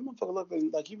shape. That motherfucker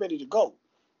looking like he ready to go.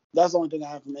 That's the only thing I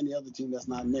have from any other team that's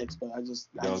not Knicks. But I just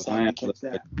had to catch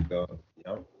that.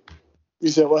 Yep. You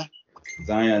said what?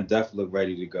 Zion definitely look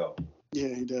ready to go. Yeah,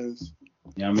 he does.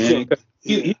 You know what I mean?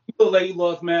 He looked like he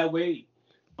lost mad weight.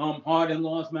 Harden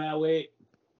lost mad weight.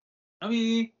 I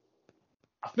mean,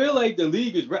 I feel like the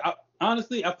league is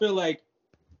honestly, I feel like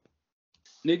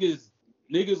niggas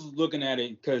is looking at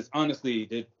it because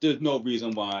honestly, there's no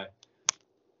reason why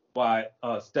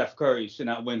Steph Curry should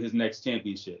not win his next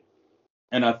championship.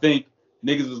 And I think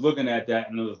niggas was looking at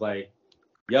that and it was like,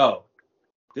 yo,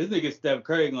 this nigga Steph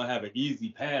Curry gonna have an easy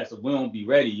pass if we don't be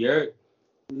ready, you heard?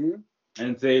 Mm-hmm.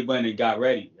 And say when it got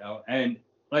ready, you know? And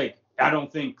like, I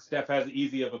don't think Steph has as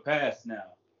easy of a pass now.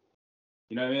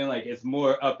 You know what I mean? Like, it's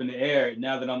more up in the air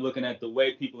now that I'm looking at the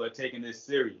way people are taking this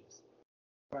serious.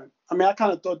 Right. I mean, I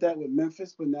kind of thought that with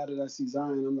Memphis, but now that I see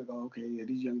Zion, I'm like, oh, okay, yeah,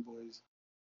 these young boys,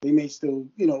 they may still,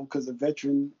 you know, because of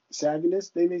veteran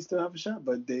savviness, they may still have a shot,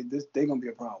 but they're gonna be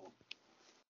a problem.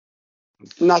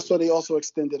 And I saw they also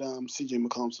extended CJ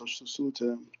McCollum, so salute to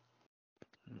them.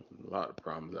 A lot of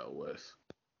problems out west.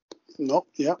 Nope.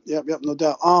 Yep. No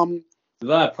doubt. A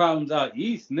lot of problems out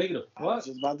east, nigga. The fuck? I was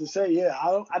just about to say, yeah.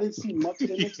 I didn't see much of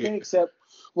the next day except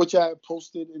what I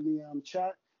posted in the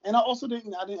chat, and I also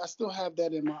didn't. I still have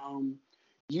that in my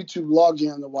YouTube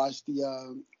login to watch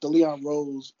the Leon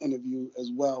Rose interview as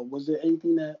well. Was there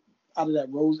anything that out of that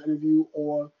Rose interview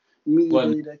or media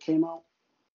day that came out?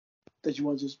 that you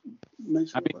want to just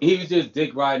mention? I mean, he was just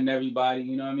dick riding everybody.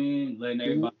 You know what I mean?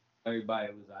 Letting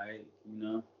everybody was alright. You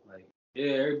know, like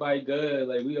yeah, everybody good.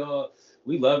 Like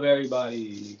we love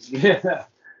everybody. Yeah,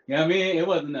 you know what I mean? It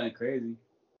wasn't nothing crazy.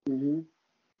 All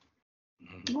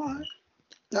right.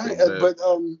 But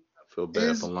I feel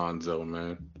bad for Lonzo,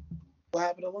 man. What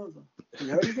happened to Lonzo? He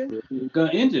hurt again? He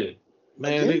got injured.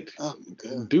 Man,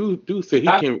 dude said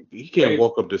he can't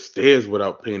walk up the stairs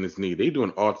without paying his knee. They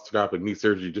doing arthroscopic knee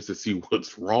surgery just to see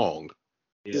what's wrong.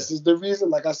 Yeah. This is the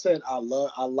reason. Like I said, I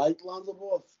liked Lonzo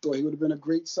Ball. I thought he would have been a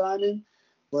great signing,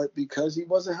 but because he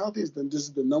wasn't healthy, this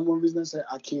is the number one reason I said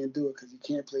I can't do it, because he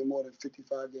can't play more than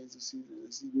 55 games a season.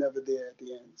 He's never there at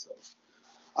the end. So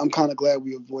I'm kind of glad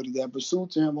we avoided that. But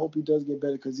salute to him. Hope he does get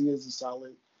better, because he is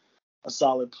a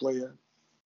solid player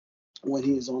when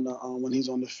he's on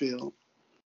the field.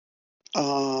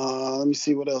 Let me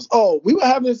see what else. Oh, we were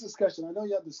having this discussion. I know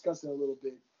y'all discussed it a little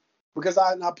bit, because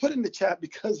I put in the chat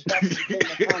because it actually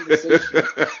became a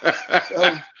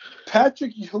conversation.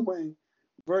 Patrick Ewing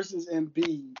versus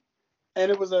Embiid,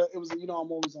 and it was I'm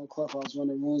always on Clubhouse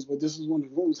running rooms, but this was one of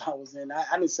the rooms I was in. I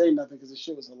didn't say nothing because the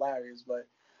shit was hilarious, but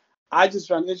I just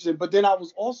found it interesting. But then I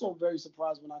was also very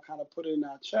surprised when I kind of put it in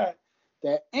our chat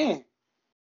that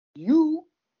you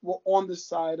were on the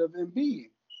side of Embiid.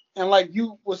 And like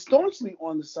you were staunchly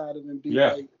on the side of Embiid.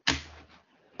 Yeah.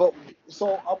 But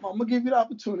so I'm gonna give you the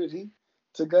opportunity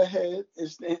to go ahead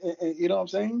and you know what I'm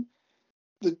saying?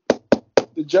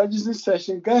 The judges in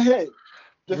session, go ahead.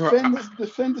 Defend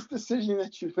this decision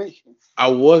that you're making. I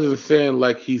wasn't saying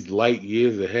like he's light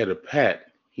years ahead of Pat.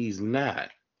 He's not.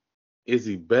 Is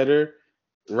he better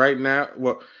right now?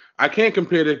 Well, I can't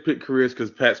compare their careers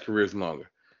because Pat's career is longer,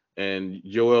 and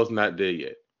Joel's not there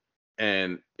yet.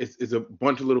 And it's a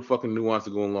bunch of little fucking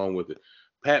nuances going along with it.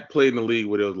 Pat played in the league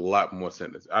where there was a lot more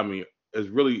sentence. I mean, it's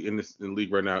really in the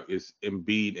league right now is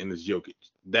Embiid and it's Jokic.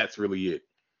 That's really it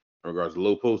in regards to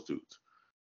low post dudes.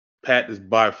 Pat is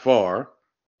by far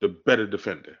the better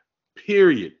defender.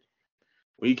 Period.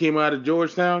 When he came out of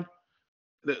Georgetown,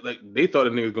 they thought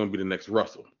the nigga was gonna be the next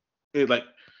Russell. It, like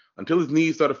until his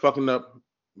knees started fucking up,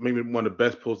 maybe one of the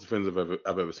best post defenders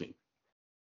I've ever seen.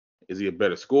 Is he a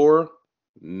better scorer?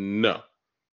 No.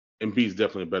 Embiid's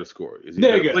definitely a better scorer. Is he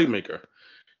a better playmaker?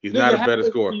 He's not a better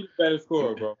scorer. He's a better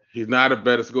scorer, bro. He's not a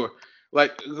better scorer.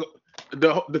 Like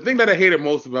the thing that I hated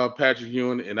most about Patrick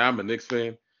Ewing, and I'm a Knicks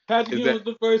fan. Patrick Ewing was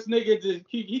the first nigga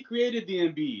he created the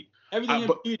Embiid. Everything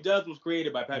Embiid does was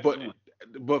created by Patrick Ewing.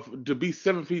 But to be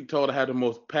 7 feet tall to have the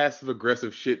most passive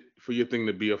aggressive shit for your thing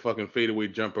to be a fucking fadeaway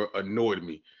jumper annoyed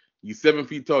me. You 7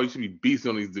 feet tall, you should be beasting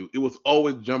on these dudes. It was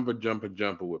always jumper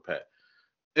with Pat.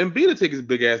 Embiid to take his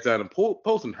big ass down and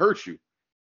post and hurt you.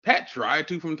 Pat tried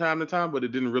to from time to time, but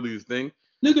it didn't really his thing.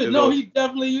 Nigga, no, he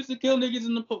definitely used to kill niggas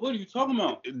in the post. What are you talking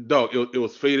about? Dog, it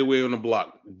was fade away on the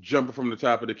block, jumper from the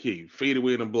top of the key, fade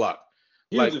away on the block.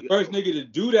 He was the first nigga to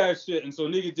do that shit, and so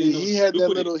niggas didn't know. He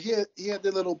had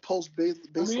that little post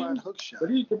baseline hook shot.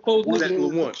 But he's the post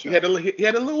little one. He had a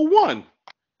little one.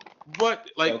 But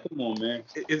like, come on, man.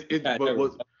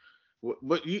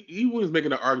 But he was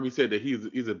making an argument. He said that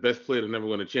he's the best player to never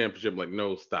win a championship. Like,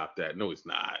 no, stop that. No, he's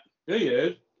not. Yeah, he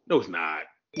is. No, it's not.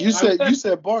 You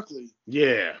said Barkley.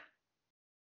 Yeah.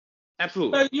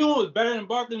 Absolutely. Like, you know, it was better than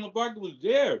Barkley when Barkley was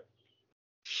there.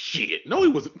 Shit. No, he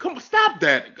wasn't. Come on, stop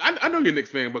that. I know you're a Knicks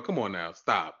fan, but come on now.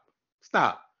 Stop.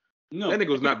 No. That nigga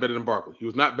was not better than Barkley. He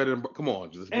was not better than. Come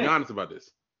on, just be honest about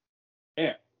this.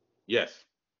 Yeah. Yes.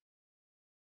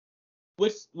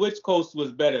 Which coast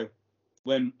was better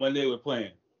when they were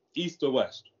playing? East or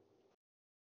West?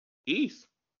 East.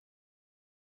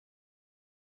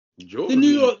 The New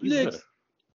York Knicks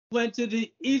went to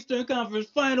the Eastern Conference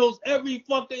Finals every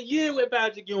fucking year with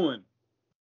Patrick Ewing.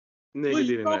 What are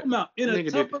you talking about? In a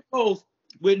tougher coast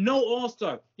with no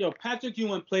All-Star. Yo, Patrick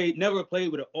Ewing never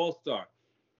played with an All-Star.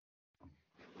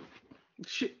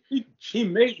 Shit. He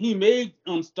made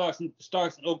Starks in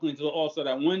Oakland to an All-Star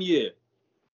that 1 year.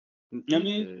 I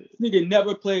mean, this nigga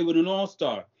never played with an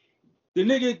All-Star. The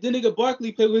nigga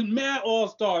Barkley played with mad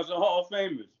All-Stars and Hall of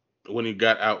Famers. When he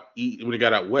got out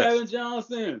west. Kevin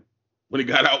Johnson. When he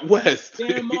got out west.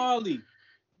 Dan Marley.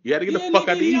 You had to get the fuck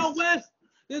out the East. Out west.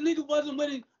 This nigga wasn't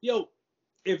winning.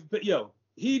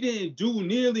 He didn't do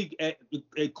nearly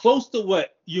close to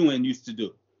what Ewing used to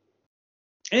do.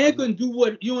 And couldn't do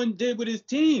what Ewing did with his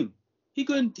team. He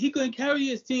couldn't carry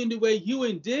his team the way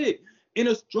Ewing did it. In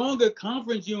a stronger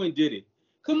conference, Ewing did it.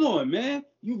 Come on, man.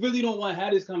 You really don't want to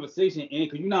have this conversation,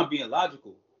 because you're not being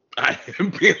logical. I am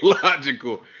being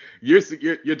logical. You're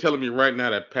telling me right now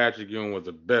that Patrick Ewing was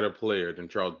a better player than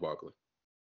Charles Barkley.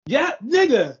 Yeah,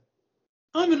 nigga.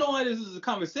 I don't even know why this is a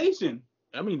conversation.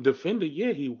 I mean, defender,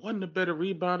 yeah, he wasn't a better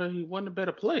rebounder. He wasn't a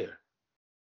better player.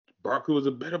 Barkley was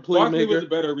a better Barkley was playmaker. a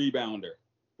better rebounder.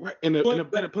 Right, and a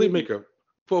better playmaker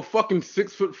for a fucking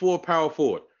 6'4" power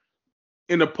forward.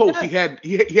 In the post, Yes.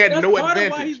 he had That's no part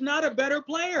advantage. of why he's not a better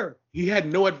player. He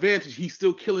had no advantage. He's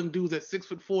still killing dudes at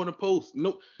 6'4" in the post.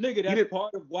 No, Nigga, that's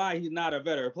part of why he's not a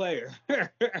better player.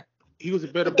 he was a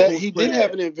better That post he player. did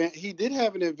have an advantage. He did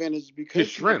have an advantage because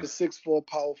His he was strength. the 6'4"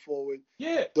 power forward.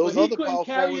 Yeah, Those but he other couldn't power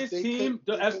carry forwards, his they team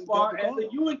couldn't- as they far couldn't as double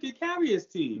a Ewan could carry his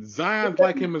team. Zion's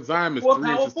like him, and Zion is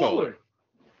 3 inches taller.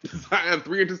 Zion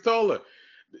 3 inches taller.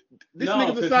 This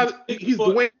nigga decided he's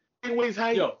Dwayne Wade's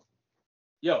height.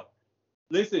 Yo,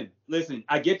 listen.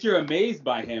 I get you're amazed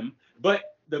by him,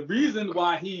 but the reason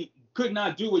why he could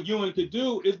not do what Ewan could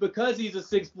do is because he's a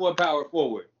 6'4" power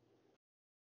forward.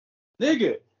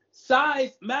 Nigga,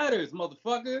 size matters,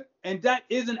 motherfucker, and that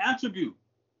is an attribute.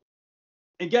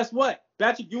 And guess what?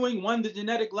 Patrick Ewing won the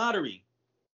genetic lottery.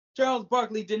 Charles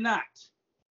Barkley did not.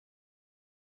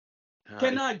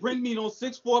 Cannot bring me no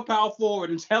 6'4" power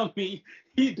forward and tell me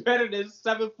he's better than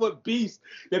 7-foot beast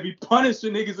that be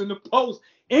punishing niggas in the post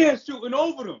and shooting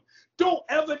over them. Don't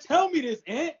ever tell me this,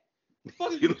 Ant. What the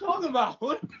fuck are you talking about?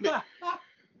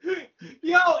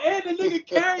 Yo, and the nigga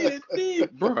carrying his team.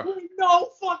 Bruh. No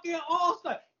fucking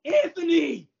all-star.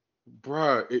 Anthony.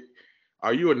 Bruh,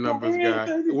 are you a numbers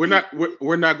guy?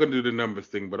 We're not gonna do the numbers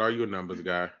thing, but are you a numbers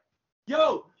guy?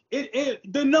 Yo,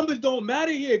 the numbers don't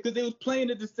matter here because they was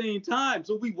playing at the same time,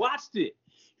 so we watched it.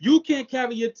 You can't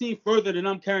carry your team further than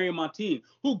I'm carrying my team.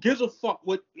 Who gives a fuck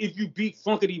what if you beat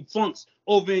Funkity Funks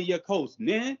over in your coast,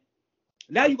 man?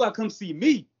 Now you gotta come see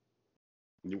me.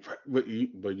 But you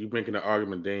making an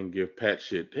argument they didn't give Pat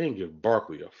shit. They didn't give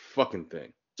Barkley a fucking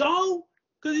thing. So?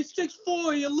 Because he's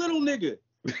 6'4", he a little nigga.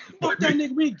 Fuck that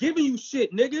nigga, we ain't giving you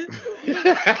shit, nigga.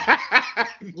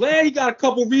 Glad he got a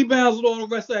couple rebounds with all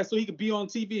the rest of that so he could be on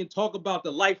TV and talk about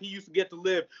the life he used to get to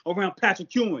live around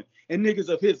Patrick Ewing and niggas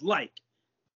of his like.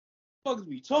 What the fuck is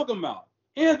we talking about?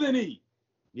 Anthony,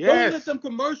 don't let them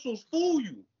commercials fool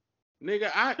you.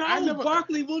 Nigga, Charles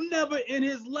Barkley will never in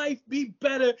his life be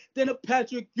better than a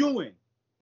Patrick Ewing.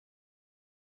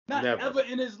 Not ever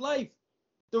in his life.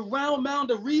 The round mound,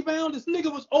 the rebound, this nigga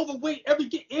was overweight every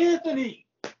game. Anthony.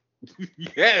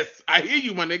 Yes, I hear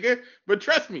you, my nigga. But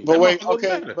trust me. But wait,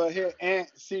 okay, but here, and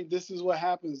see, this is what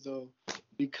happens though,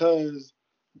 because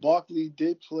Barkley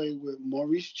did play with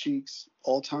Maurice Cheeks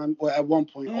all-time, well, at one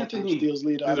point, all-time steals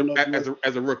leader. I don't know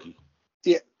as a rookie.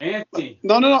 Yeah. Anthony.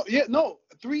 No. Yeah, no.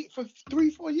 4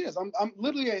 years. I'm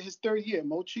literally at his third year.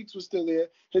 Mo Cheeks was still there.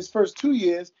 His first 2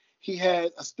 years, he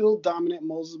had a still dominant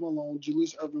Moses Malone.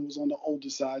 Julius Erving was on the older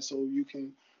side, so you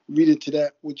can read into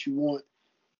that what you want.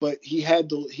 But he had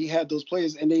those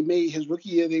players, and they made his rookie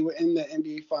year. They were in the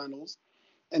NBA Finals,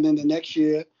 and then the next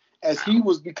year, as he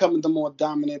was becoming the more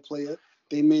dominant player,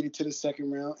 they made it to the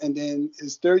second round. And then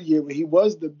his third year, where he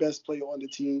was the best player on the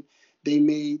team,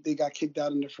 they got kicked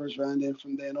out in the first round. And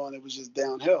from then on, it was just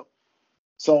downhill.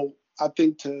 So I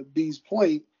think to B's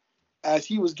point, as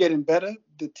he was getting better,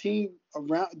 the team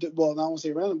around, well, I won't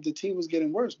say around him, the team was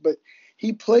getting worse. But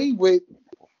he played with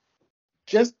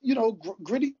just,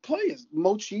 gritty players.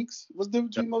 Mo Cheeks. What's the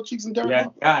difference between Mo Cheeks and Derek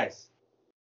Harper? Guys.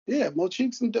 Yeah, Mo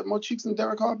Cheeks and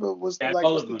Derek Harper was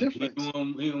what's the difference? He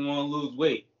didn't want to lose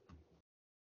weight.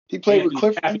 He played with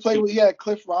Cliff. He had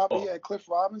Cliff Robinson. He had Cliff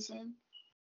Robinson.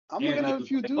 I'm looking at a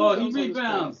few dudes. Oh, he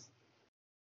rebounds.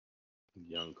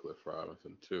 Young Cliff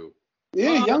Robinson too.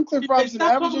 Yeah, young Cliff Robinson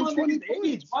averaging 20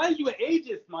 points. Why are you an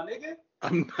ageist, my nigga?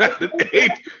 I'm not an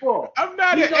ageist. I'm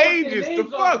not an ageist. The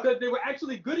fuck? Because they were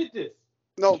actually good at this.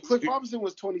 No, Cliff Robinson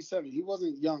was 27. He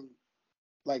wasn't young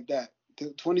like that.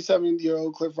 The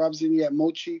 27-year-old Cliff Robinson, he had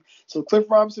Mo Cheeks. So Cliff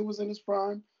Robinson was in his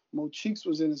prime. Mo Cheeks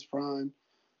was in his prime.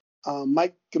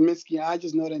 Mike Kaminsky, I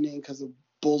just know that name because of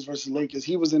Bulls versus Lakers.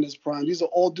 He was in his prime. These are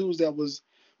all dudes that was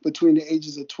between the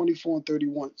ages of 24 and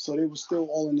 31. So they were still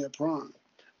all in their prime.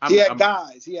 He's had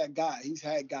guys.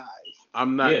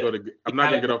 I'm not gonna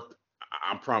get off.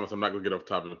 I promise I'm not gonna get off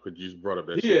topic because you just brought up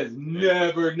that shit. He has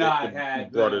never not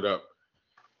had brought it up.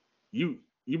 You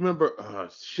remember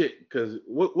shit, because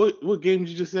what game did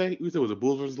you just say? You said it was a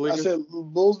Bulls versus Lakers? I said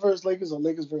Bulls versus Lakers or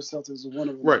Lakers versus Celtics, or one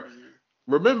of them. Right.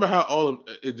 Remember how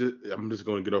I'm just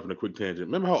going to get off on a quick tangent.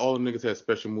 Remember how all the niggas had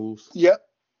special moves? Yep.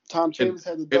 Tom Chambers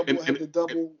had the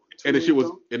double. And that shit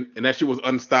was and that shit was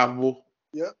unstoppable.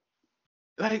 Yep.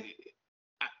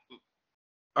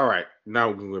 All right, now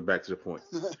we're going back to the point.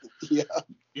 Yeah.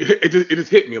 It just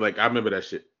hit me, like I remember that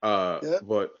shit. Yep.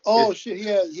 But shit,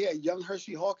 he had young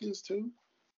Hershey Hawkins too.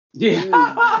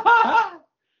 Yeah.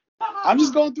 I'm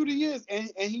just going through the years,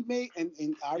 and he made and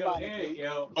ironically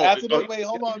after the wait,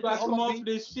 hold on, come off of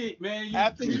this shit, man.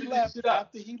 After he left,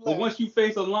 but once you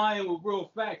face a lion with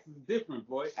real facts, it's different,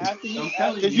 boy.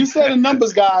 Because you said a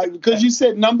numbers guy, because you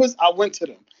said numbers, I went to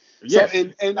them. Yeah.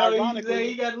 So and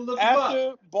ironically,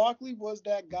 after Barkley was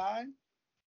that guy,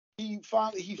 he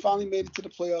finally made it to the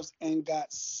playoffs and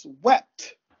got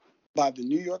swept by the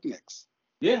New York Knicks.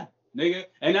 Yeah, nigga.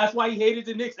 And that's why he hated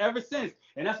the Knicks ever since.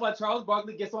 And that's why Charles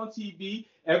Barkley gets on TV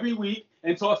every week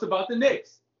and talks about the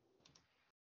Knicks.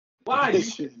 Why? You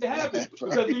should happen.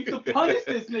 Because we used to punish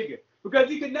this nigga. Because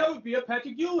he could never be a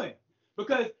Patrick Ewing.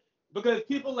 Because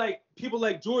people like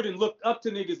Jordan looked up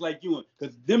to niggas like Ewing.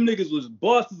 Because them niggas was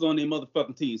bosses on their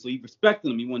motherfucking team. So he respected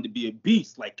them. He wanted to be a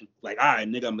beast. Like, all right,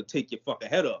 nigga, I'm going to take your fucking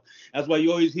head off. That's why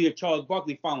you always hear Charles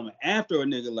Barkley following after a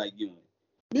nigga like Ewing.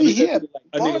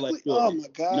 Barkley, oh my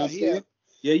God, you know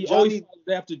he always follows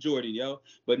after Jordan, yo.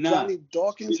 But Johnny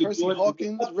Dawkins, Hersey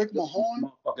Hawkins, Rick Mahorn,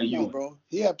 come on, bro.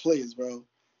 He had players, bro.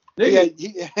 Nigga,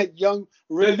 he had young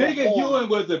Rick The nigga Ewing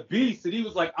was a beast, and he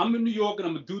was like, I'm in New York and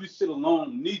I'm gonna do this shit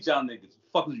alone. Need y'all niggas.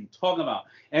 What the fuck is you talking about?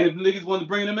 And if niggas wanted to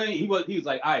bring him in, he was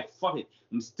like, all right, fuck it.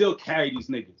 I'm still carry these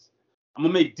niggas. I'm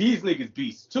gonna make these niggas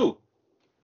beasts too.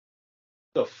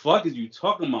 The fuck is you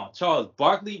talking about? Charles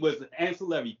Barkley was an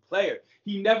ancillary player.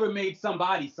 He never made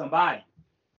somebody.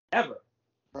 Ever.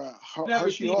 Bro,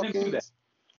 Hersey Hawkins,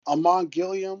 Amon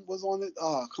Gilliam was on it.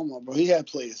 Oh, come on, bro. He had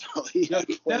players.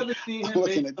 Never seen him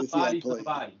make somebody.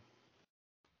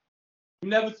 You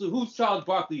never see who's Charles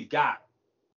Barkley's guy.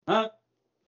 Huh?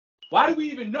 Why do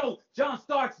we even know John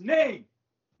Stark's name?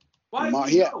 Why do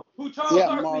we know who Charles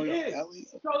Barkley is?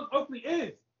 Who Charles Barkley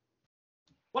is?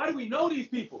 Why do we know these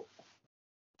people?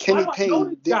 Kenny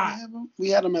Payne. Did we have him? We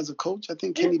had him as a coach. I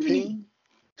think Kenny Payne.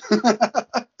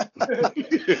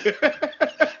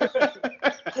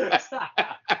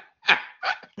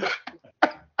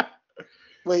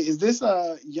 Wait, is this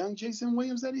young Jason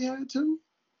Williams that he had too?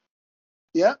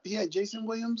 Yep, he had Jason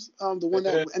Williams, the one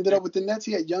that ended up with the Nets.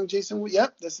 He had young Jason Williams.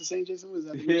 Yep, that's the same Jason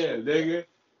Williams. Yeah, nigga.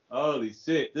 Holy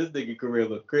shit, this nigga career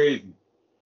look crazy.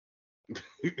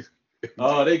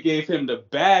 Oh, they gave him the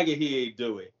bag and he ain't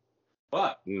do it.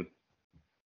 Fuck.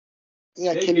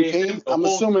 Yeah, Kenny Payne. I'm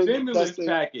assuming that's the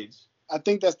package. I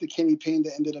think that's the Kenny Payne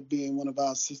that ended up being one of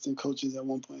our assistant coaches at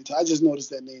one point in time. I just noticed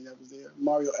that name that was there,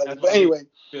 Mario Elliott. But anyway,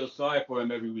 feel sorry for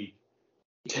him every week.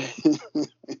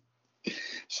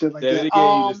 Shit like that. They gave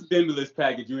you the stimulus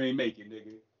package you ain't making,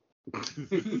 nigga.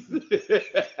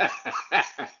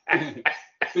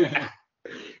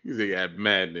 You say you had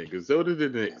mad niggas. So did the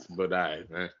Knicks, but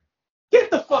man. Get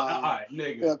the fuck out, right,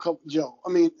 nigga. Yeah, Joe. I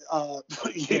mean,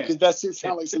 because that shit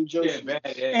sound like some Joe shit.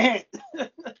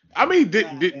 I mean,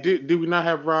 did we not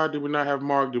have Rod? Did we not have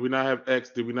Mark? Did we not have X?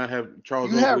 Did we not have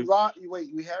Charles? You had Rod. Wait,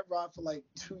 we had Rod for like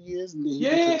 2 years. And then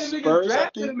the niggas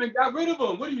drafted him and got rid of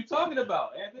him. What are you talking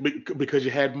about, Anthony? Because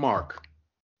you had Mark.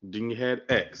 Then you had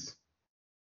X.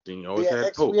 Then you always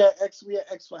had Pope. We had X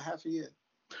for half a year.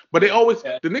 But they always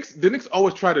the Knicks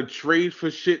always try to trade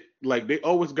for shit. Like they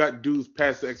always got dudes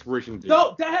past the expiration date.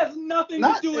 No, that has nothing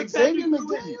to do with Xavier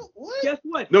McDaniel. Guess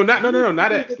what? No, not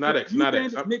X. Not X.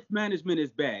 The Knicks management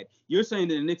is bad. You're saying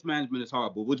that the Knicks management is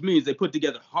horrible, which means they put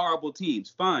together horrible teams.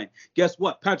 Fine. Guess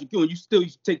what? Patrick Ewing, you still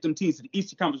used to take them teams to the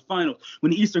Eastern Conference Finals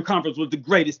when the Eastern Conference was the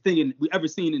greatest thing we ever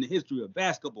seen in the history of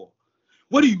basketball.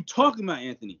 What are you talking about,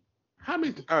 Anthony? How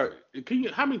many times did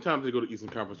they go to Eastern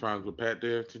Conference Finals with Pat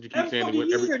there? Did you keep saying they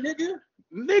went every year, nigga?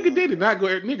 Nigga, they did not go.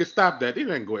 Nigga, stop that. They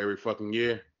didn't go every fucking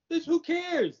year. Bitch, who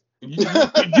cares? You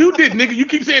did, nigga. You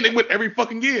keep saying they went every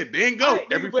fucking year. They ain't go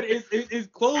every. But it's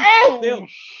close. Oh, them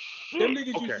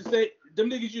niggas used to say. Them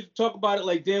niggas used to talk about it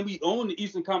like, damn, we own the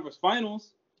Eastern Conference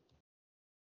Finals.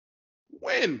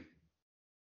 When?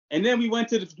 And then we went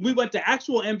to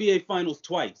actual NBA Finals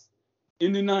twice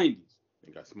in the 90s.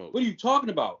 They got smoked. What are you talking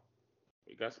about?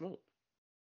 We got smoked.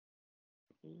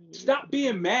 Stop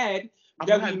being mad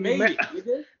that we made it,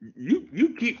 nigga.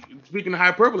 You keep speaking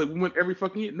hyperbole. We went every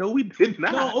fucking year. No, we did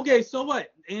not. No, okay, so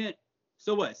what? And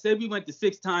so what? Say we went to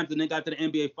 6 times and then got to the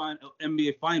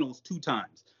NBA Finals 2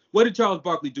 times. What did Charles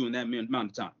Barkley do in that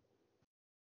amount of time?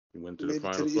 He went to the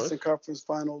finals. To the Eastern Conference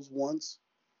Finals once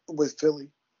with Philly,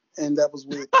 and that was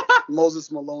with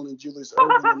Moses Malone and Julius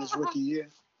Erving in his rookie year.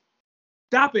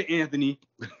 Stop it, Anthony.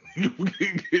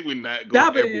 We're not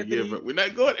going every year, bro. We're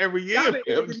not going every year.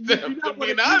 I'm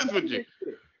being honest with you.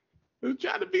 I'm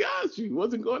trying to be honest with you. It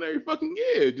wasn't going every fucking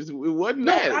year. It wasn't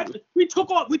that. We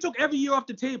took every year off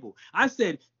the table. I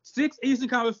said 6 Eastern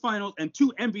Conference Finals and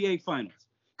 2 NBA Finals.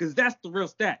 Because that's the real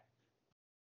stat.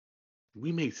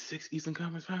 We made 6 Eastern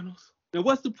Conference Finals? Now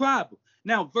what's the problem?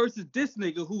 Now versus this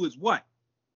nigga who is what?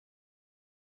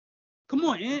 Come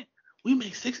on, Ant. We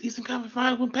made 6 Eastern Conference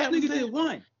Finals when Pat was Nigga there. did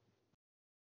 1.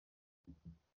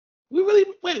 We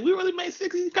really made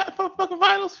 6 Eastern Conference fucking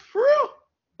Finals for real?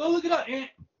 Go look it up, Ant.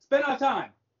 Spend our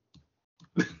time.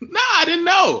 Nah, I didn't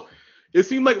know. It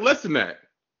seemed like less than that.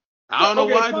 I don't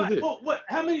know why I did it. Well, what?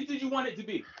 How many did you want it to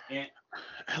be, Ant?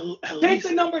 At Take least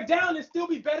the number down and still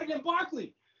be better than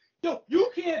Barkley. Yo,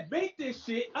 you can't make this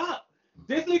shit up.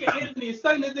 This nigga Anthony is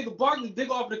studying this nigga Barkley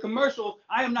dig off the commercial.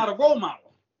 I am not a role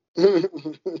model.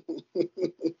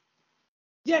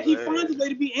 Yeah, he finds a way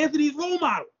to be Anthony's role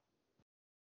model.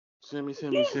 Send me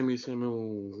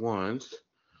once.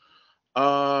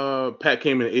 Pat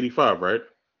came in 85, right?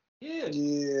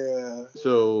 Yeah.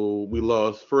 So we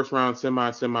lost first round,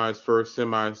 semis, first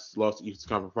semis, lost Eastern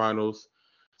Conference Finals,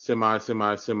 semi,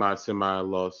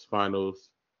 lost finals,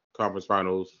 conference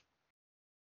finals.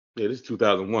 Yeah, this is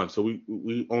 2001. So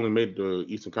we only made the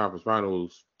Eastern Conference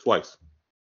Finals twice.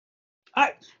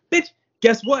 Bitch,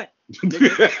 guess what?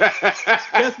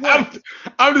 Guess what?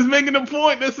 I'm just making a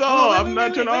point. That's all. I'm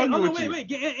not trying to argue with you.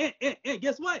 Wait.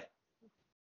 Guess what?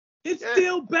 It's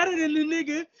still better than the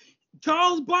nigga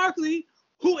Charles Barkley,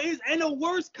 who is in a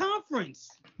worse conference.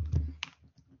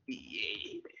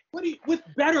 Yeah. With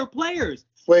better players.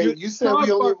 Wait, you said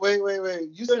we only wait.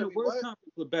 You said we what?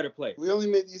 With better players. We only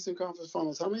made the Eastern Conference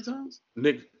Finals how many times?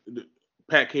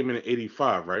 Pat came in at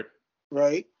 85, right?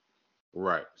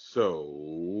 Right.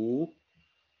 So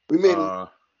we made it.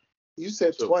 You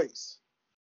said twice.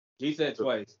 He said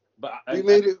twice. But we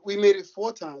made it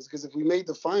 4 times because if we made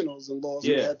the finals and lost,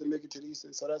 we had to make it to the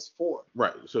Eastern. So that's 4.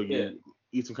 Right. So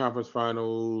Eastern Conference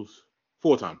Finals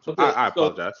 4 times. Okay, I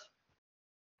apologize.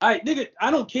 All right, nigga,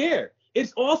 I don't care.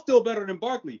 It's all still better than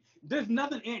Barkley. There's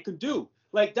nothing Ant could do.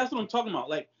 Like, that's what I'm talking about.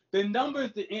 Like, the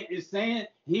numbers that Ant is saying,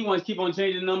 he wants to keep on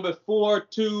changing the number 4,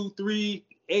 2, 3,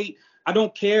 8. I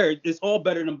don't care. It's all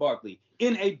better than Barkley.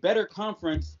 In a better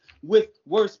conference with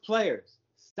worse players.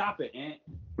 Stop it, Ant.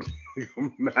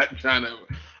 I'm not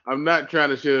trying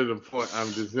to share the point. I'm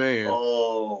just saying.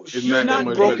 Oh, it's not that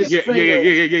much.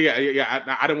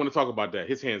 Yeah. I didn't want to talk about that.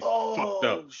 His hands fucked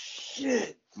up.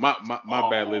 Shit. My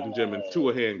bad, ladies and gentlemen.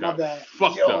 Tua hand got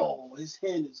fucked up. His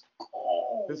hand is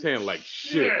cold. His hand like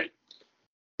shit.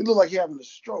 He looked like he having a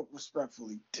stroke,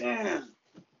 respectfully. Damn.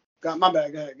 My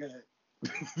bad. Go ahead.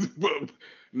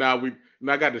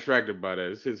 I got distracted by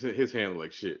that. His hand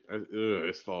like shit.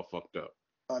 It's all fucked up.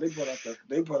 Oh, they brought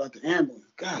out the ambulance.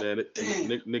 God damn.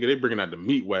 Nigga, they bringing out the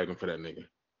meat wagon for that nigga.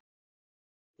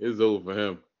 It's over for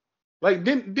him. Like,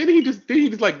 didn't he just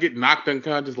like get knocked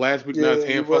unconscious last week? Now his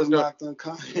hand fucked up. He was knocked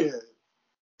unconscious. Yeah.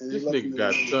 This nigga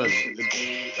got done.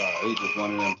 He's just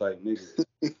one of them type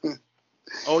niggas.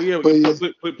 Oh yeah,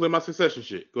 play my Succession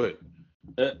shit. Go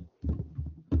ahead.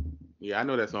 Yeah, I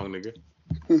know that song, nigga.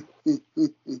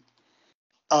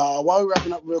 While we're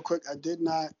wrapping up real quick, I did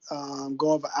not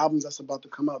go over albums that's about to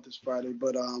come out this Friday,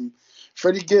 but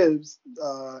Freddie Gibbs,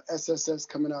 SSS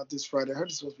coming out this Friday. I heard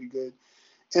it's supposed to be good.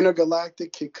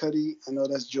 Intergalactic, Kid Cudi. I know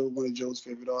that's one of Joe's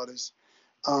favorite artists.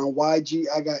 YG,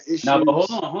 I Got Issues. Now, but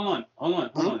hold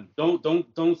on.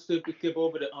 Don't skip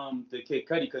over the Kid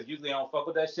Cudi because usually I don't fuck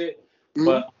with that shit. Mm-hmm.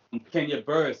 But Kenya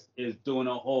Burris is doing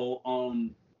a whole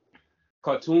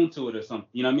cartoon to it or something.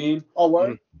 You know what I mean? Oh,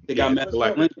 word? They got Matt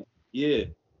Lincoln. Yeah.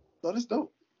 Oh, that's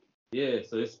dope. Yeah,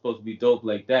 so it's supposed to be dope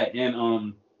like that.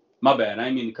 And my bad, I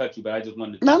didn't mean to cut you, but I just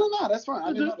wanted to. No, that's fine.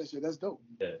 I didn't know that shit. That's dope.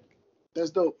 Yeah. That's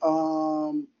dope. I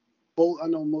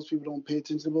know most people don't pay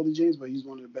attention to Boldy James, but he's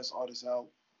one of the best artists out.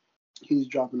 He's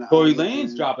dropping an album. Tory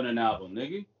Lanez dropping an album,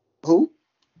 nigga. Who?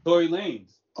 Tory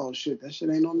Lanez. Oh shit, that shit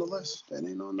ain't on the list. That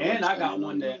ain't on the list. And I got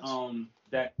one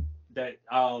that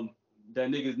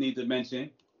niggas need to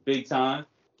mention big time.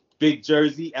 Big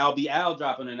Jersey, Albie Al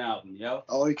dropping an album, yo.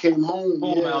 Oh, he came home.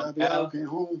 Albie Al came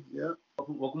home. Yeah.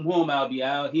 Welcome home, Albie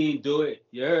Al. He ain't do it.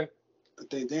 Yeah. I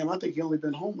think he only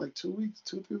been home like 2 weeks,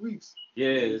 2-3 weeks.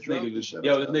 Yeah, this nigga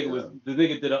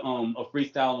did a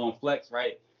freestyle on Flex,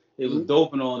 right? It was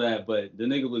dope and all that, but the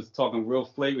nigga was talking real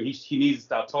flavor. He needs to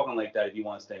stop talking like that if he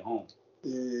wants to stay home.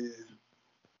 Yeah. You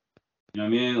know what I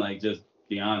mean? Like, just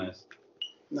be honest.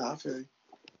 Nah, I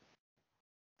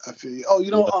feel you.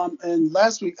 Oh, and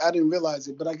last week I didn't realize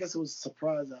it, but I guess it was a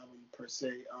surprise album per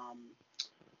se.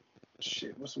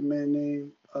 What's my man's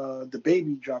name? The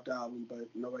Baby dropped the album, but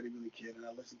nobody really cared, and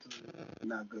I listened to it.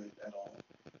 Not good at all.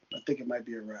 I think it might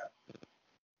be a rap.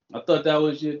 I thought that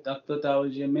was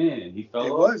your man. He fell off.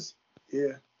 It was.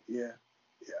 Yeah.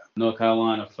 North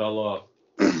Carolina fell off.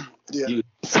 Yeah. He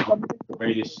was the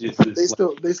greatest shit since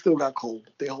they still got cold.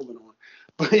 They holding on.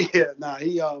 But yeah,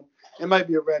 he it might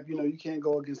be a rap. You can't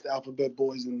go against the alphabet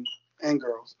boys and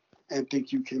girls and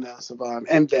think you can survive.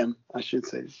 And them, I should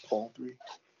say, all three.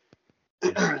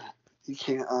 you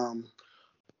can't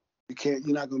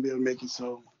you're not gonna be able to make it.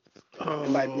 So it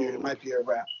might be a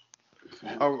wrap.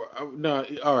 No,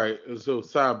 all right. So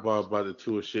sidebar about the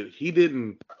tour shit. He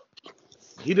didn't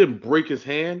break his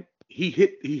hand. He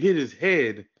hit his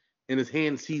head, and his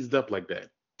hand seized up like that.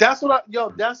 That's what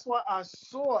that's what I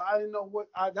saw. I didn't know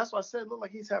that's why I said it looked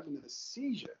like he's having a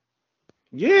seizure.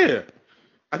 Yeah.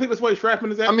 I think that's why he's trapping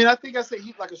his ass. I mean, I think I said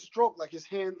he like a stroke, like his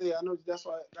hand. Yeah, I know that's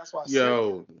why I said.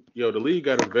 Yo, the league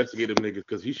got to investigate them niggas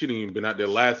because he shouldn't even been out there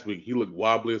last week. He looked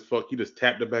wobbly as fuck. He just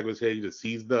tapped the back of his head. He just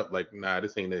seized up. Like, nah,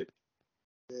 this ain't it.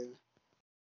 Yeah.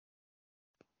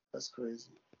 That's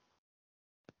crazy.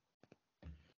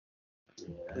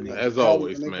 Yeah, as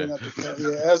always, man.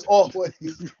 As always.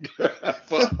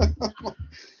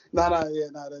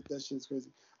 That shit's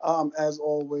crazy. As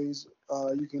always,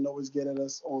 you can always get at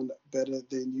us on Better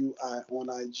Than You on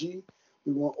IG.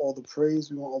 We want all the praise.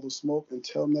 We want all the smoke.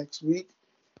 Until next week,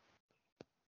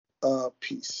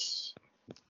 peace.